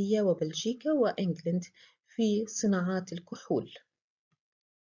الشمالية وبلجيكا وإنجلند في صناعات الكحول.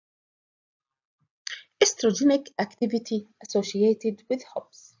 Estrogenic activity associated with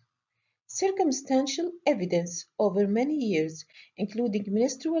hops. Circumstantial evidence over many years, including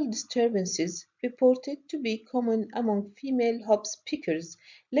menstrual disturbances, reported to be common among female hops pickers,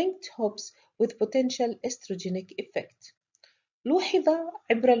 linked hops with potential estrogenic effect. لوحظ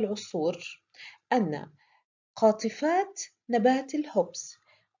عبر العصور أن قاطفات نبات الهوبس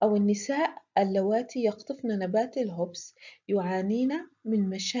أو النساء اللواتي يقطفن نبات الهوبس يعانين من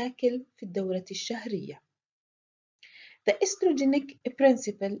مشاكل في الدورة الشهرية. The estrogenic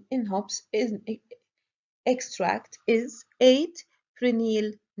principle in hops extract is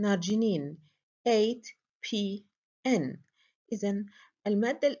 8-prenylnarginine 8-PN. إذن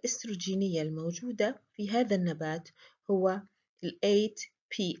المادة الإستروجينية الموجودة في هذا النبات هو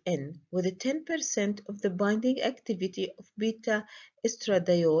 8-PN with 10% of the binding activity of beta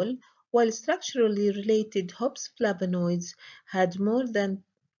estradiol, while structurally related hops flavonoids had more than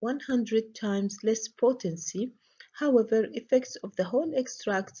 100 times less potency. However, effects of the whole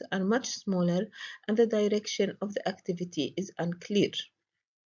extracts are much smaller and the direction of the activity is unclear.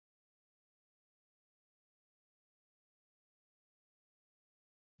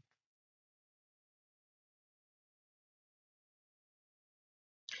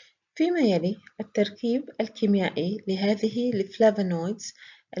 فيما يلي التركيب الكيميائي لهذه الفلافونويدز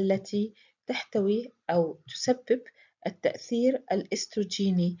التي تحتوي أو تسبب التأثير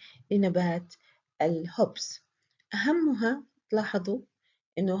الإستروجيني لنبات الهوبس. أهمها تلاحظوا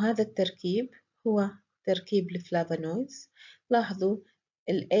إنه هذا التركيب هو تركيب الفلافونويدز. لاحظوا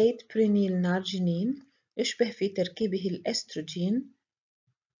ال8 برينيل نارجينين يشبه في تركيبه الأستروجين.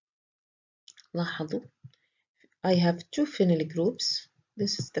 لاحظوا I have two phenyl groups.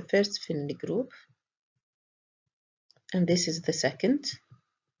 This is the first phenyl group and this is the second.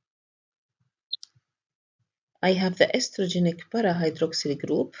 I have the estrogenic parahydroxyl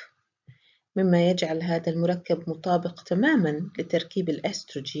group مما يجعل هذا المركب مطابق تماما لتركيب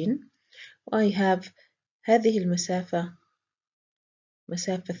الأستروجين. I have هذه المسافة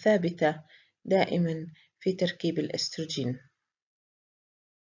مسافة ثابتة دائما في تركيب الأستروجين.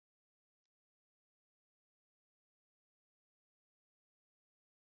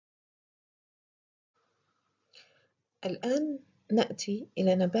 الآن نأتي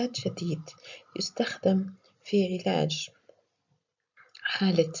إلى نبات جديد يستخدم في علاج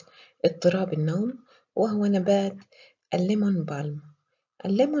حالة اضطراب النوم وهو نبات الليمون بالم.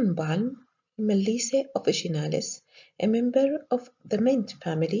 الليمون بالم Melissa officinalis, a member of the mint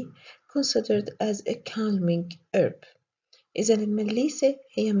family, considered as a calming herb. إذا المليسة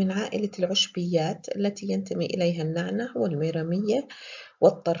هي من عائلة العشبيات التي ينتمي إليها النعنع والميرمية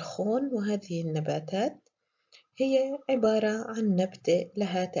والطرخون، وهذه النباتات هي عبارة عن نبتة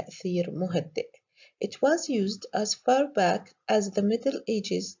لها تأثير مهدئ. It was used as far back as the Middle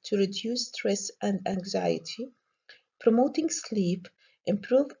Ages to reduce stress and anxiety, promoting sleep,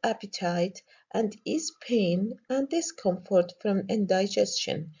 improve appetite, and ease pain and discomfort from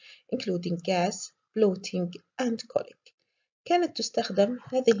indigestion, including gas, bloating, and colic. كانت تستخدم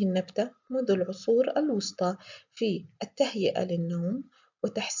هذه النبتة منذ العصور الوسطى في التهيئة للنوم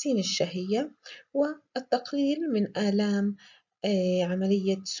وتحسين الشهية والتقليل من آلام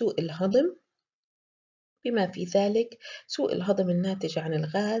عملية سوء الهضم، بما في ذلك سوء الهضم الناتج عن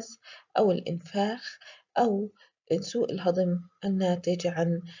الغاز أو الإنفاخ أو سوء الهضم الناتج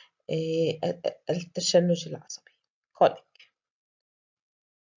عن التشنج العصبي colic.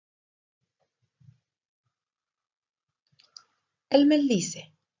 المليسة.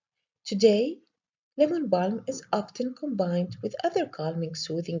 Today, lemon balm is often combined with other calming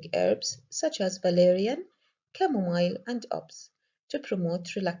soothing herbs such as valerian, chamomile, and ops to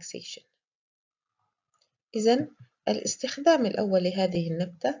promote relaxation. إذن الاستخدام الأول لهذه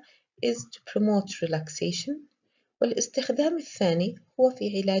النبتة is to promote relaxation، والاستخدام الثاني هو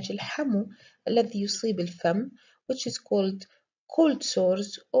في علاج الحمو الذي يصيب الفم which is called cold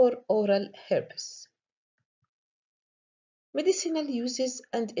sores or oral herpes. Medicinal uses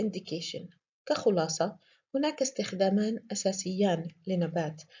and indication. كخلاصة هناك استخدامان أساسيان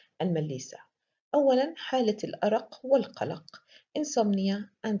لنبات المليسة. أولاً حالة الأرق والقلق insomnia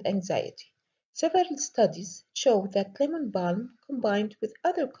and anxiety. Several studies show that lemon balm combined with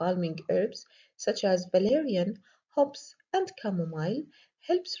other calming herbs such as valerian, hops, and chamomile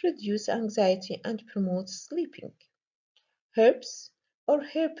helps reduce anxiety and promotes sleeping. Herpes or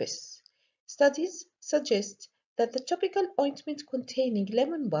herpes. Studies suggest that the topical ointment containing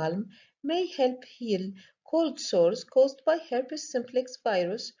lemon balm may help heal cold sores caused by herpes simplex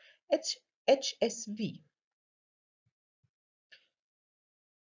virus HSV.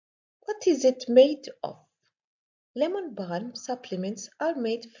 What is it made of? Lemon balm supplements are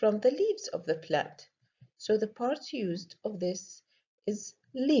made from the leaves of the plant, so the part used of this is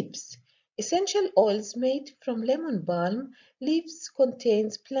leaves. Essential oils made from lemon balm leaves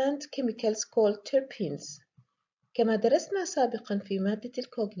contains plant chemicals called terpenes. كما درسنا سابقا في مادة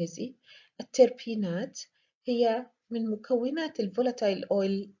الكوغنيزي، التربينات هي من مكونات الفولاتايل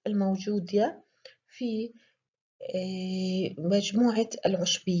أويل الموجودة في مجموعة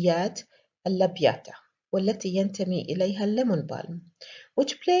العشبيات اللبياتة والتي ينتمي إليها الليمون بالم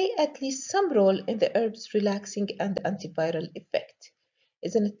which play at least some role in the herb's relaxing and antiviral effect.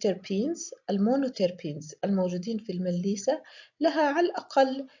 إذن التربينز المونوتربينز الموجودين في المليسة لها على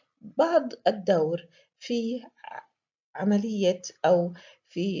الأقل بعض الدور في عملية أو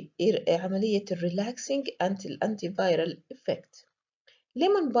في عملية relaxing and antiviral effect.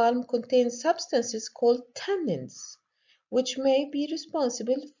 Lemon balm contains substances called tannins, which may be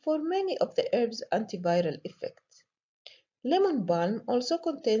responsible for many of the herb's antiviral effects. Lemon balm also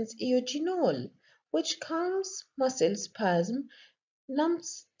contains eugenol, which calms muscle spasm,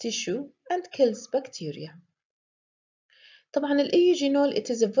 numbs tissue, and kills bacteria. طبعا الإيوجينول it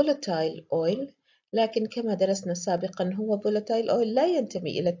is a volatile oil، لكن كما درسنا سابقا هو volatile oil لا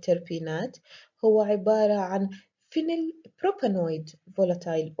ينتمي إلى التربينات، هو عبارة عن فينيل بروبانويد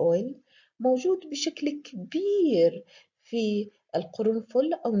volatile oil موجود بشكل كبير في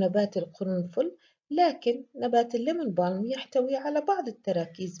القرنفل أو نبات القرنفل، لكن نبات الليمون بالم يحتوي على بعض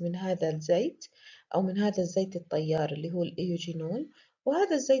التراكيز من هذا الزيت أو من هذا الزيت الطيار اللي هو الإيوجينول،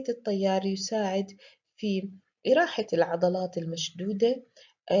 وهذا الزيت الطيار يساعد في إراحة العضلات المشدودة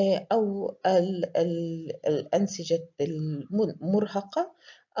أو الأنسجة المرهقة،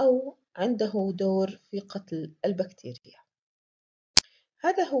 أو عنده دور في قتل البكتيريا.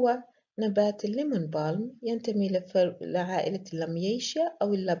 هذا هو نبات الليمون بالم، ينتمي لعائلة اللامياشيا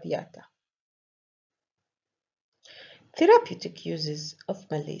أو اللابياتا. Therapeutic uses of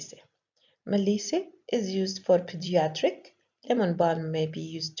Melisse. Melisse is used for pediatric. Lemon balm may be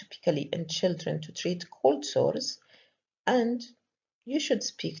used typically in children to treat cold sores, and you should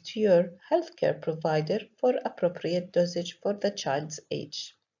speak to your healthcare provider for appropriate dosage for the child's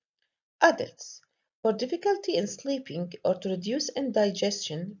age. Adults. For difficulty in sleeping or to reduce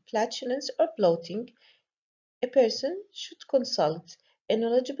indigestion, flatulence, or bloating, a person should consult a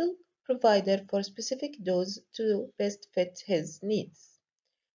knowledgeable provider for specific dose to best fit his needs.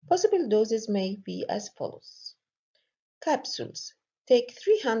 Possible doses may be as follows. Capsules. Take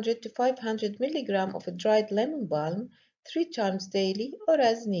 300 to 500 mg of dried lemon balm 3 times daily or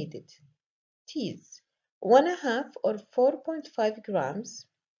as needed. Teas. 1.5 or 4.5 grams,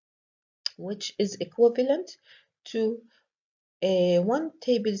 which is equivalent to 1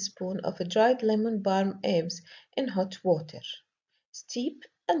 tablespoon of dried lemon balm herbs in hot water. Steep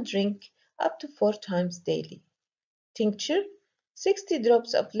and drink up to 4 times daily. Tincture. 60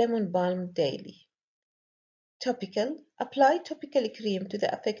 drops of lemon balm daily. Topical. Apply topical cream to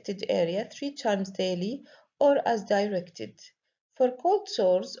the affected area 3 times daily or as directed. For cold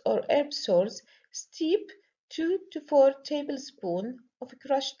sores or herb sores, steep 2 to 4 tablespoons of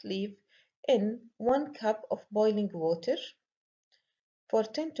crushed leaf in 1 cup of boiling water for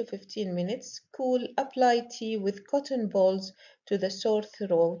 10 to 15 minutes. Cool. Apply tea with cotton balls to the sore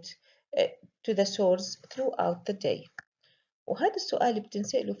throat to the sores throughout the day. وهذا السؤال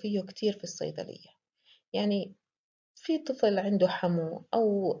بتنسألوا فيه كتير في الصيدلية. يعني في طفل عنده حمو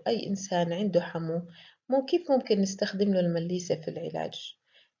أو أي إنسان عنده حمو، كيف ممكن نستخدم له المليسة في العلاج؟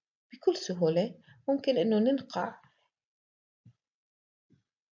 بكل سهولة ممكن إنه ننقع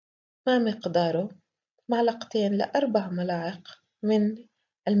ما مقداره 2 ل4 ملاعق من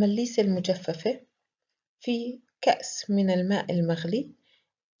المليسة المجففة في كأس من الماء المغلي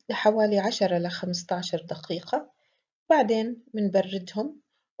لحوالي 10 ل 15 دقيقة. بعدين بنبردهم،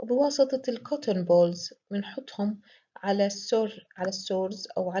 وبواسطة الكوتون بولز بنحطهم على السورز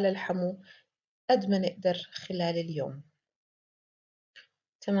أو على الحمو قد ما نقدر خلال اليوم.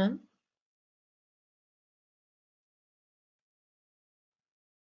 تمام؟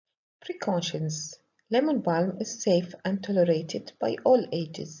 Precautions. Lemon balm is safe and tolerated by all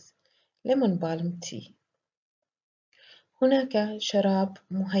ages. Lemon balm tea. هناك شراب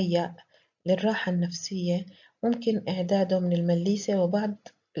مهيأ للراحة النفسية ممكن إعداده من المليسة وبعض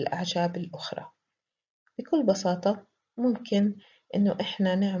الأعشاب الأخرى. بكل بساطة ممكن إنه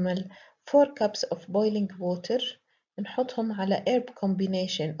إحنا نعمل 4 cups of boiling water، نحطهم على herb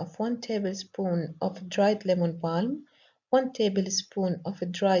combination of 1 tablespoon of dried lemon balm, 1 tablespoon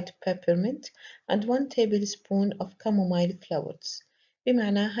of dried peppermint, and 1 tablespoon of chamomile flowers.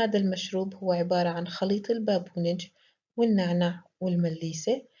 بمعنى هذا المشروب هو عبارة عن خليط البابونج والنعناع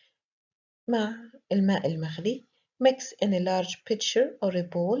والمليسة مع الماء المغلي. Mix in a large pitcher or a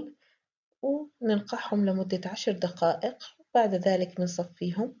bowl وننقعهم لمدة 10 دقائق. بعد ذلك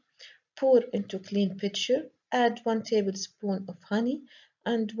بنصفيهم. Pour into clean pitcher. Add 1 tablespoon of honey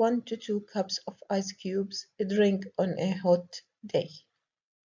and 1 to 2 cups of ice cubes. Drink on a hot day.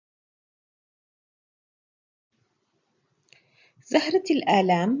 زهرة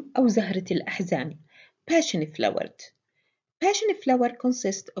الآلام أو زهرة الأحزان passion flowered. Passion flower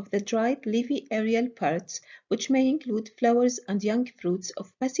consists of the dried leafy aerial parts, which may include flowers and young fruits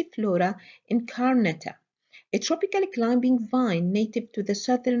of Passiflora incarnata, a tropical climbing vine native to the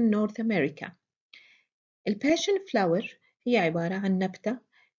southern North America. الباشن فلاور هي عبارة عن نبتة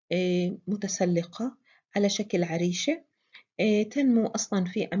متسلقة على شكل عريشة تنمو أصلا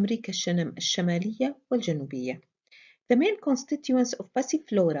في أمريكا الشمالية والجنوبية. The main constituents of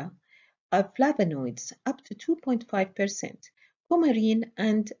Passiflora are flavonoids up to 2.5%, coumarin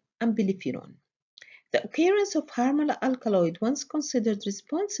and umbelliferone. The occurrence of harmful alkaloid once considered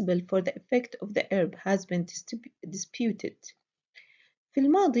responsible for the effect of the herb has been disputed. في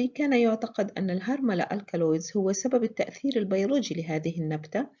الماضي كان يعتقد أن الهرمل الكالويدز هو سبب التأثير البيولوجي لهذه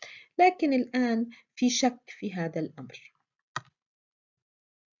النبتة، لكن الآن في شك في هذا الأمر.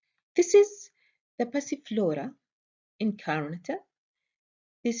 This is the Passiflora incarnata.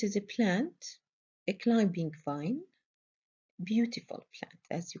 This is a plant, a climbing vine, beautiful plant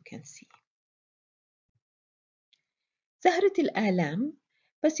as you can see. زهرة الآلام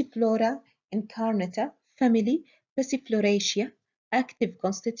Passiflora incarnata family Passifloracea active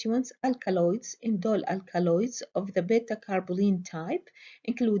constituents alkaloids indole alkaloids of the beta-carboline type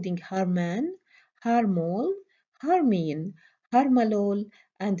including harman, harmol, harmine, harmalol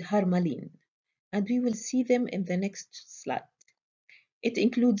and harmaline, and we will see them in the next slide. It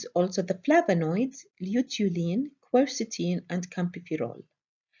includes also the flavonoids luteolin, quercetin and camphophyrol.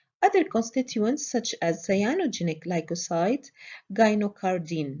 Other constituents such as cyanogenic glycosides,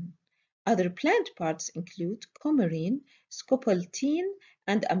 gynocardine. Other plant parts include coumarin, scopolamine,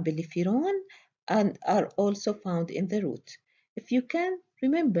 and umbelliferone and are also found in the root. If you can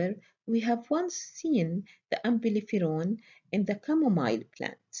remember, we have once seen the umbelliferone in the chamomile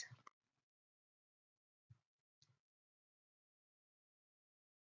plant.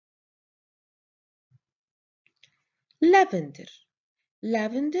 Lavender.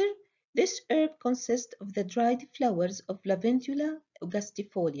 Lavender, this herb consists of the dried flowers of Lavandula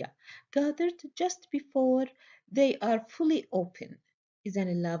augustifolia gathered just before they are fully open. إذن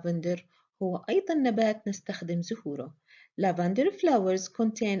اللافندر هو أيضا نبات نستخدم زهوره. Lavender flowers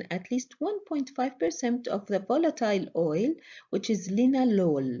contain at least 1.5% of the volatile oil, which is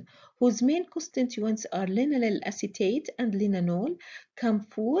linalool, whose main constituents are linalool acetate and linalool,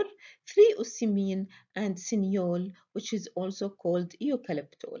 camphor, 3-ocimene, and cineol, which is also called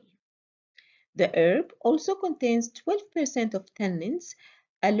eucalyptol. The herb also contains 12% of tannins,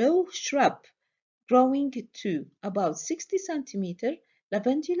 a low shrub growing to about 60 centimeter.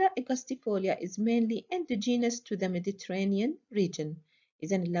 Lavandula augustifolia is mainly indigenous to the Mediterranean region.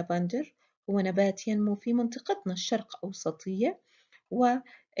 إذن اللافندر هو نبات ينمو في منطقتنا الشرق أوسطية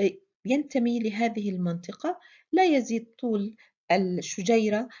وينتمي لهذه المنطقة. لا يزيد طول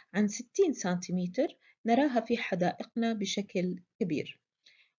الشجيرة عن 60 سنتيمتر. نراها في حدائقنا بشكل كبير.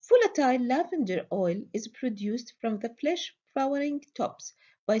 Volatile lavender oil is produced from the flesh flowering tops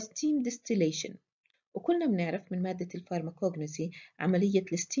by steam distillation. وكلنا بنعرف من مادة الفارماكوغنوسي عملية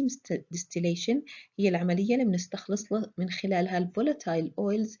الستيم ديستيليشن هي العملية اللي بنستخلص من خلالها الفولاتايل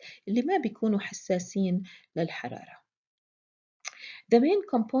اويلز اللي ما بيكونوا حساسين للحرارة. The main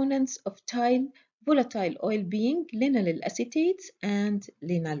components of volatile oil being linalool acetates and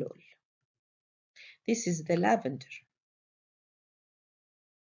linalool. This is the lavender.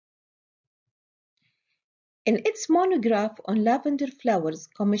 In its monograph on lavender flowers,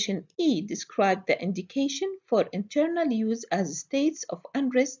 Commission E described the indication for internal use as states of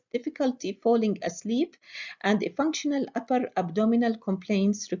unrest, difficulty falling asleep, and a functional upper abdominal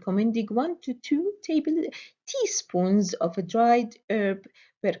complaints, recommending 1 to 2 teaspoons of a dried herb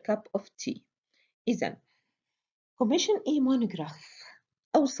per cup of tea. إذن Commission E monograph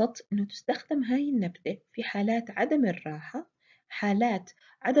أوصت أنه تستخدم هاي النبتة في حالات عدم الراحة، حالات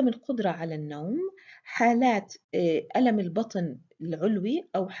عدم القدرة على النوم، حالات ألم البطن العلوي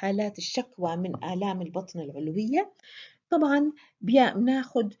أو حالات الشكوى من آلام البطن العلوية. طبعا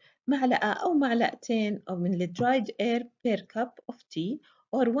بناخد معلقة أو معلقتين أو من dried herb per cup of tea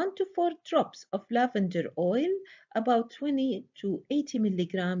or 1 to 4 drops of lavender oil about 20 to 80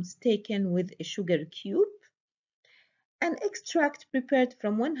 milligrams taken with a sugar cube. An extract prepared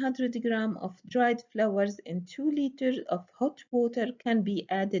from 100 grams of dried flowers in 2 liters of hot water can be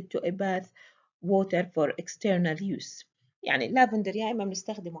added to a bath water for external use. يعني اللافندر يا إما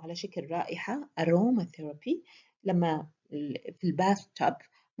بنستخدمه على شكل رائحة aromatherapy لما في الباث تاب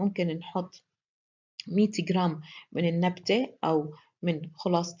ممكن نحط 100 جرام من النبتة أو من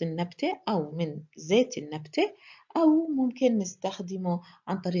خلاصة النبتة أو من زيت النبتة، أو ممكن نستخدمه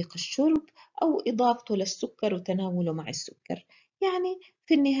عن طريق الشرب أو إضافته للسكر وتناوله مع السكر. يعني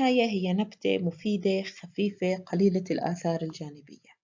في النهاية هي نبتة مفيدة خفيفة قليلة الآثار الجانبية.